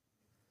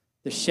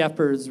 The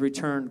shepherds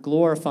returned,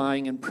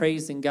 glorifying and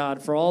praising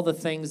God for all the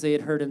things they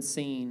had heard and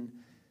seen,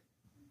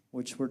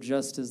 which were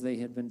just as they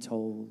had been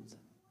told.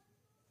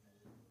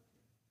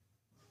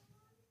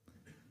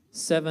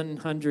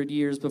 700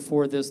 years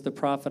before this, the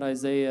prophet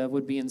Isaiah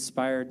would be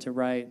inspired to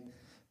write,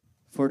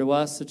 "For to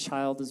us a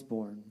child is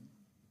born,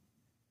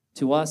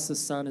 to us a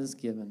son is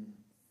given,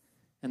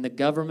 and the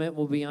government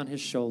will be on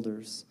his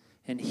shoulders,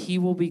 and he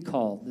will be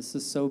called," this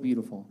is so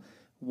beautiful,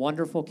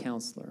 "Wonderful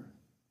Counselor,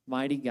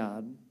 Mighty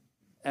God,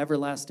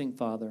 Everlasting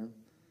Father,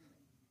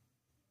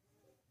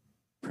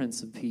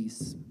 Prince of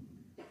Peace."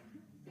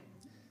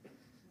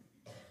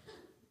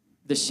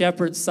 The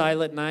shepherd's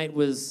silent night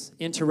was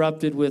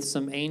interrupted with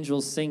some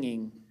angels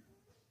singing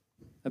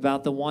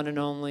about the one and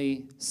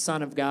only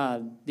Son of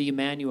God, the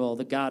Immanuel,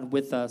 the God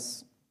with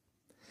us.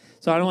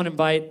 So I want to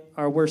invite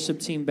our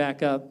worship team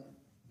back up,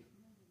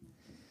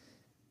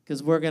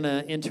 because we're going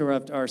to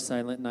interrupt our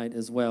silent night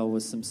as well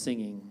with some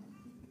singing.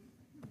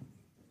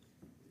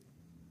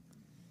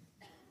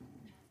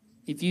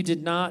 If you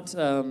did not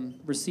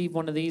receive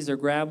one of these or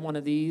grab one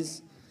of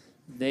these,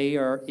 they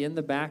are in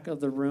the back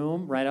of the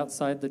room, right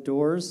outside the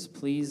doors.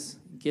 Please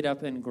get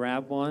up and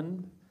grab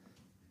one.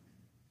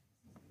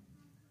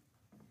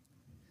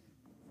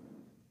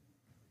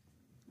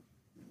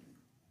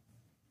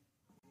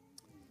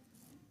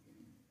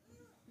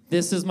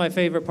 This is my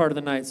favorite part of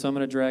the night, so I'm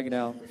going to drag it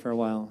out for a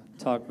while.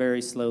 Talk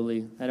very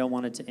slowly. I don't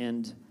want it to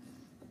end.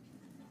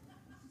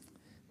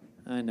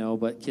 I know,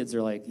 but kids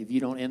are like, if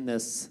you don't end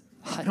this,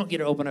 I don't get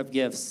to open up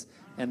gifts,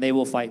 and they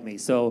will fight me.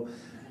 So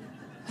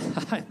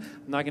I'm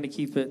not going to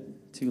keep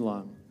it too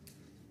long.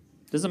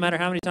 Doesn't matter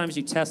how many times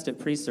you test it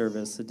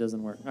pre-service, it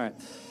doesn't work. All right.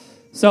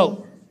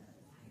 So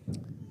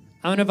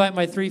I'm going to invite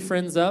my three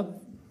friends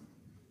up.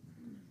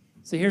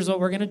 So here's what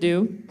we're going to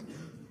do.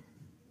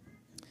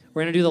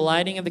 We're going to do the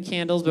lighting of the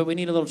candles, but we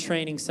need a little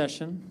training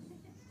session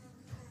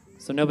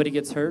so nobody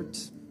gets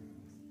hurt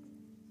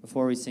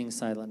before we sing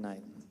Silent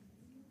Night.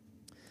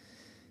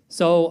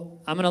 So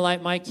I'm going to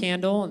light my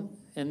candle,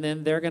 and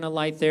then they're going to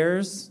light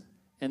theirs,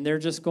 and they're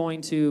just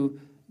going to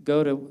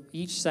go to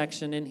each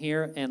section in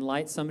here and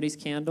light somebody's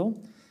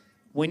candle.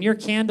 When your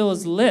candle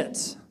is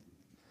lit,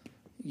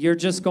 you're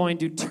just going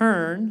to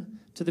turn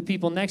to the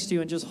people next to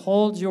you and just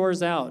hold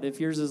yours out if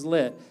yours is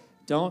lit.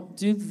 Don't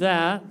do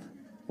that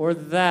or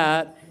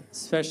that,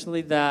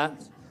 especially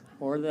that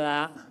or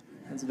that.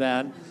 That's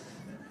bad.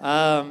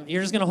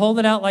 You're just going to hold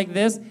it out like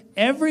this.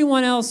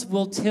 Everyone else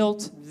will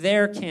tilt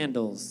their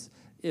candles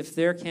if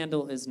their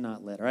candle is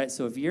not lit, all right?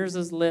 So if yours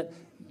is lit,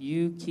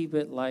 you keep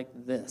it like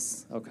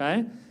this,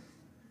 okay?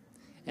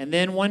 And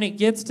then when it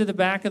gets to the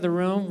back of the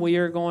room, we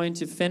are going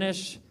to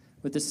finish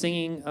with the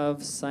singing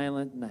of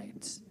Silent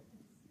Night.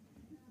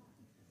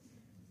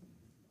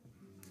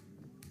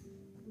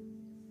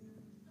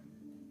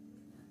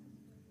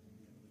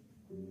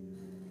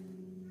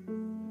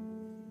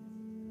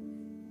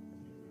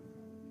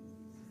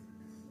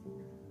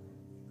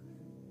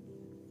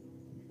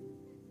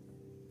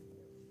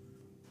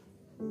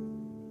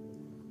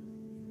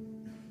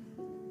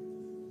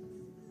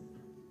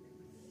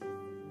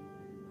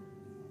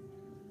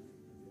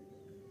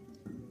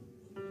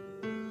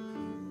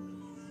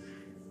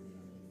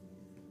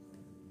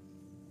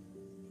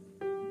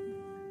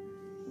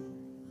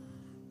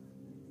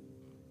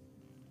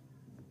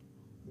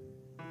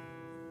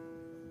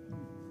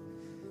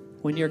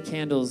 When your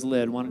candle is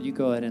lit, why don't you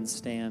go ahead and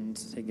stand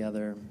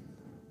together.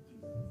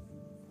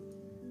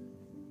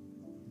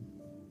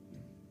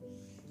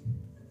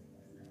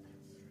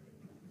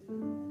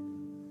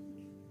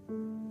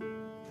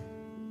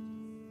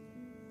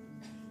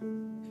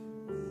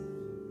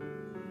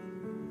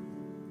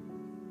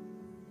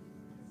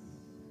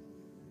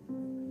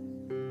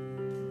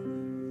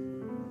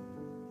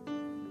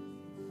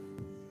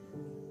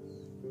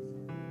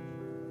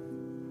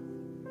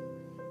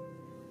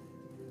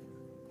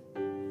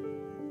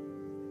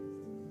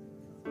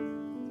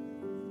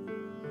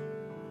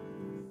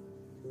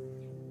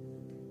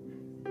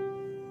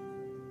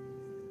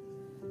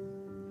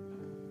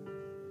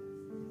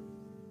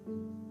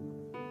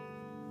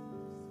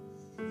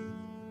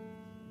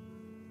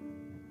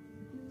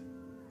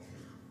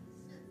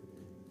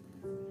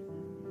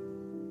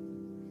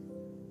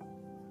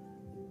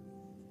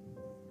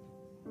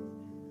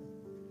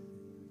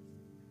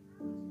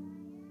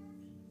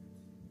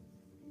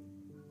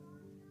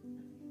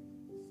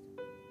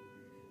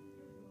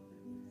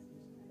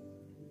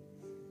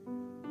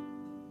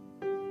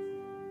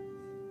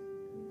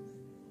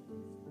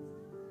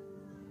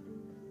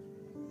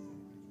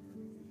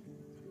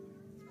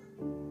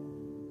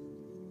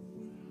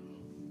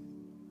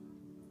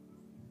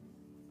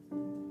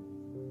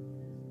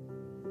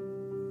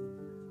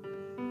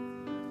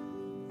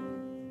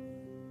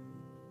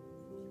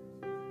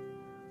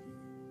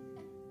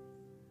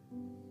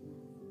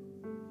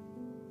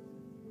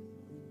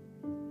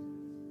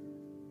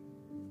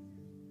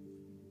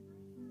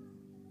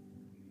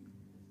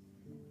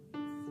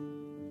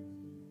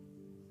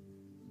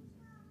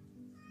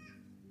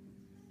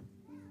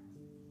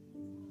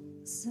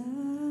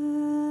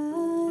 Silent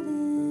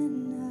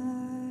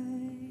night.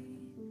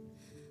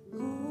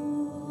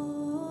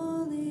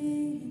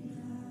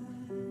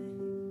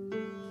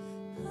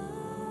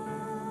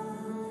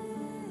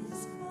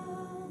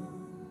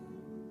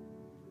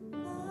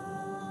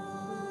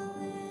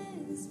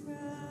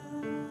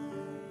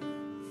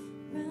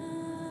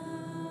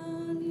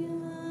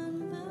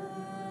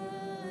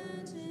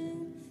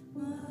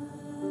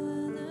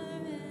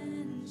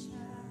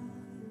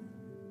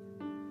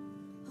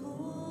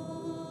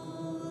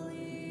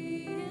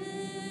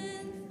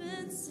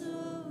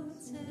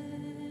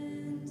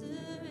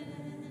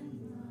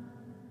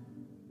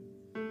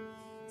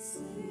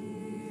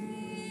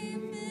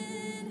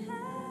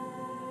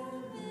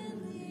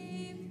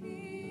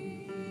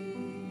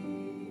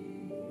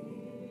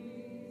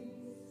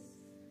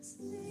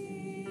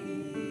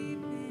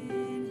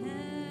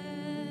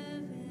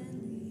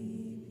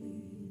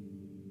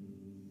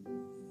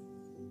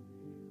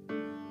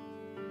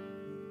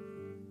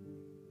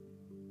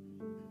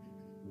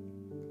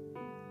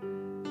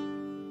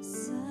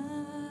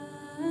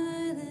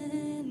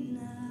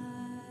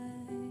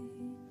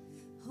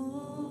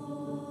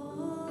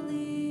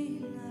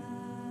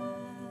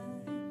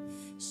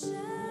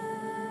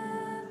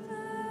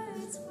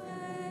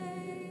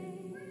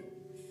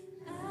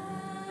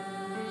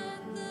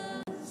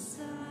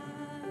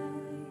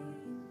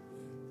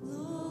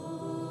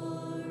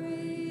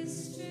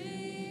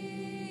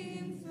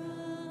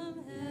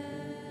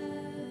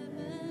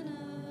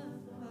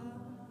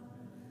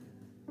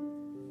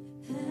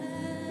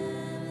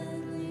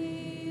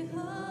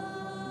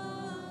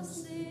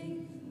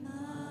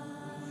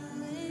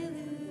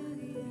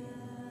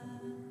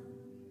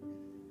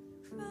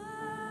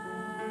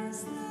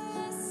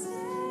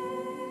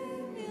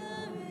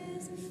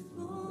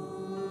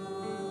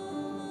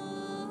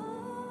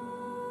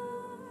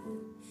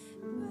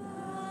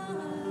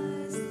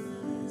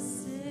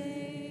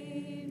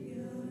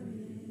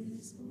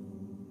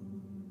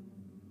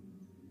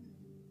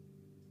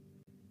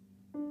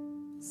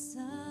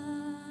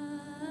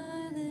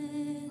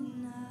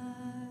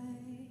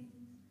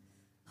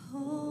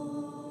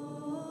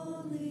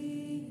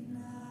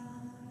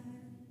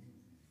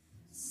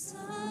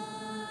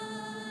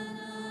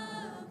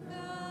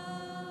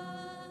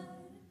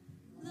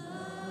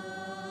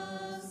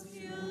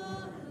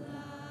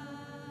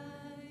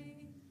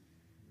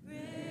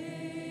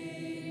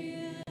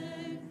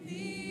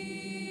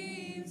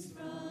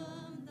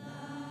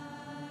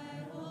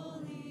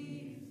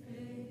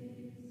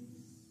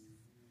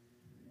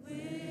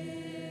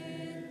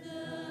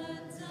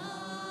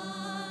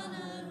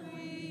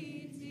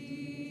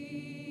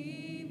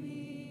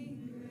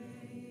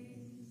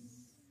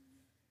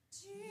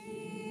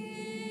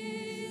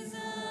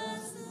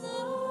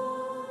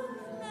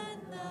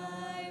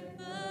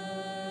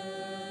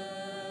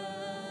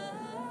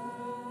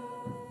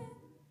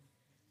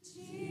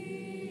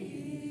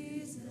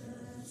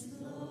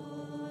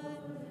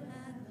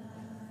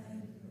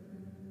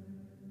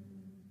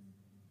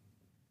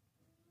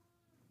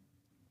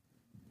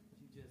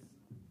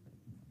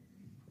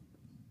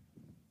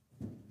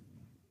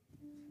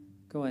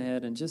 go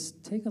ahead and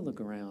just take a look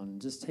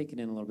around. Just take it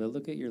in a little bit.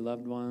 Look at your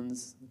loved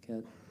ones. Look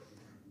at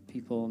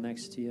people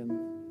next to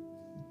you.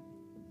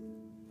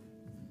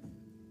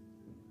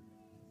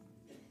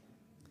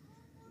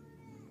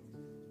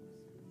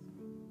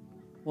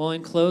 Well,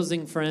 in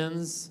closing,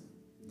 friends,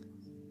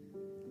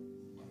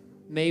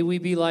 may we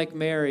be like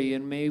Mary,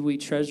 and may we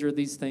treasure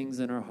these things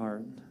in our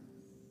heart.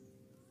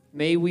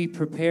 May we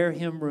prepare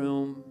him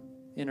room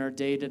in our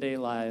day-to-day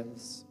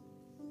lives.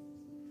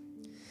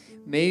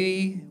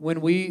 May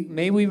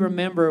we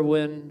remember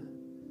when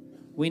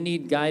we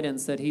need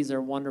guidance that he's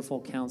our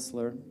wonderful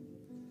counselor.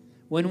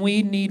 When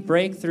we need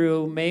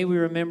breakthrough, may we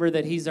remember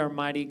that he's our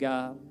mighty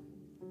God.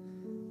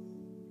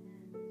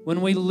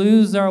 When we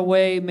lose our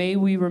way, may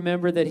we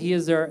remember that he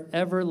is our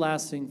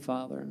everlasting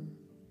Father.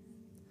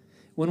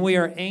 When we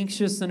are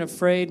anxious and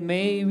afraid,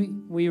 may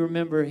we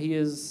remember he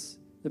is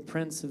the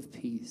Prince of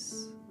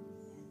Peace.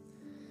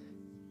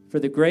 For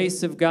the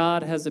grace of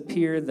God has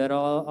appeared that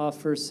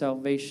offers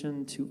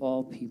salvation to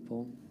all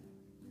people.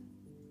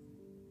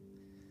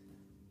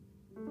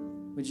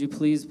 Would you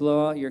please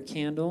blow out your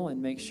candle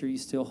and make sure you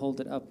still hold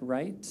it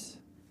upright?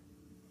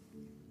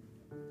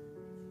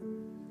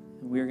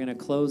 And we're going to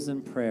close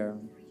in prayer.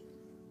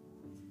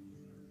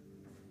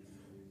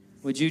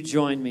 Would you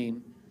join me?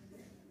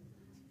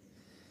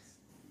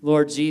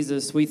 Lord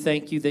Jesus, we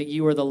thank you that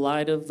you are the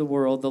light of the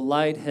world. The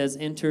light has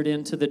entered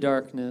into the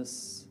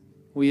darkness.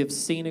 We have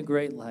seen a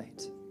great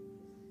light.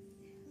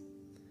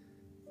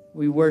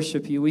 We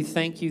worship you. We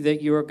thank you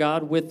that you are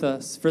God with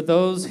us. For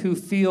those who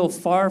feel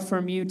far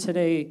from you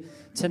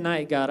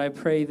tonight, God, I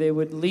pray they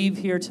would leave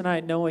here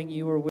tonight knowing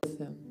you are with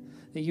them,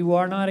 that you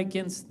are not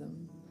against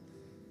them.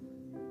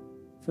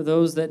 For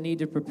those that need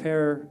to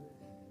prepare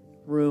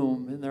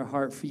room in their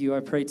heart for you, I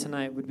pray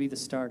tonight would be the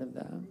start of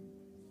that.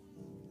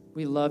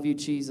 We love you,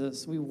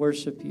 Jesus. We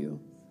worship you.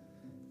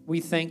 We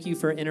thank you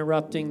for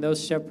interrupting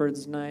those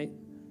shepherds' night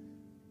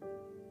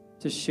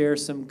to share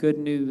some good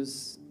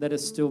news that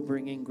is still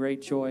bringing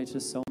great joy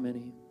to so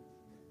many.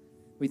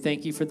 We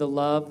thank you for the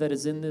love that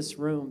is in this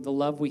room, the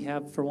love we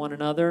have for one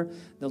another,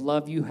 the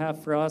love you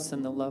have for us,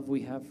 and the love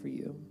we have for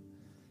you.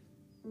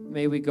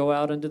 May we go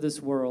out into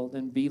this world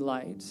and be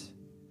light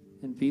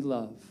and be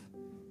love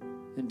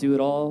and do it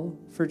all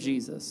for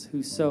Jesus,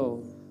 who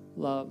so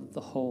loved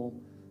the whole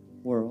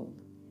world.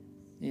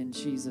 In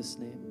Jesus'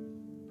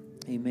 name,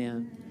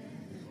 amen.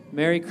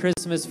 Merry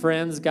Christmas,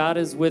 friends. God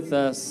is with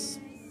us.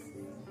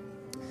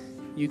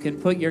 You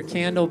can put your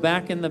candle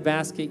back in the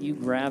basket you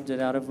grabbed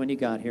it out of when you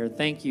got here.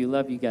 Thank you.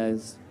 Love you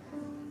guys.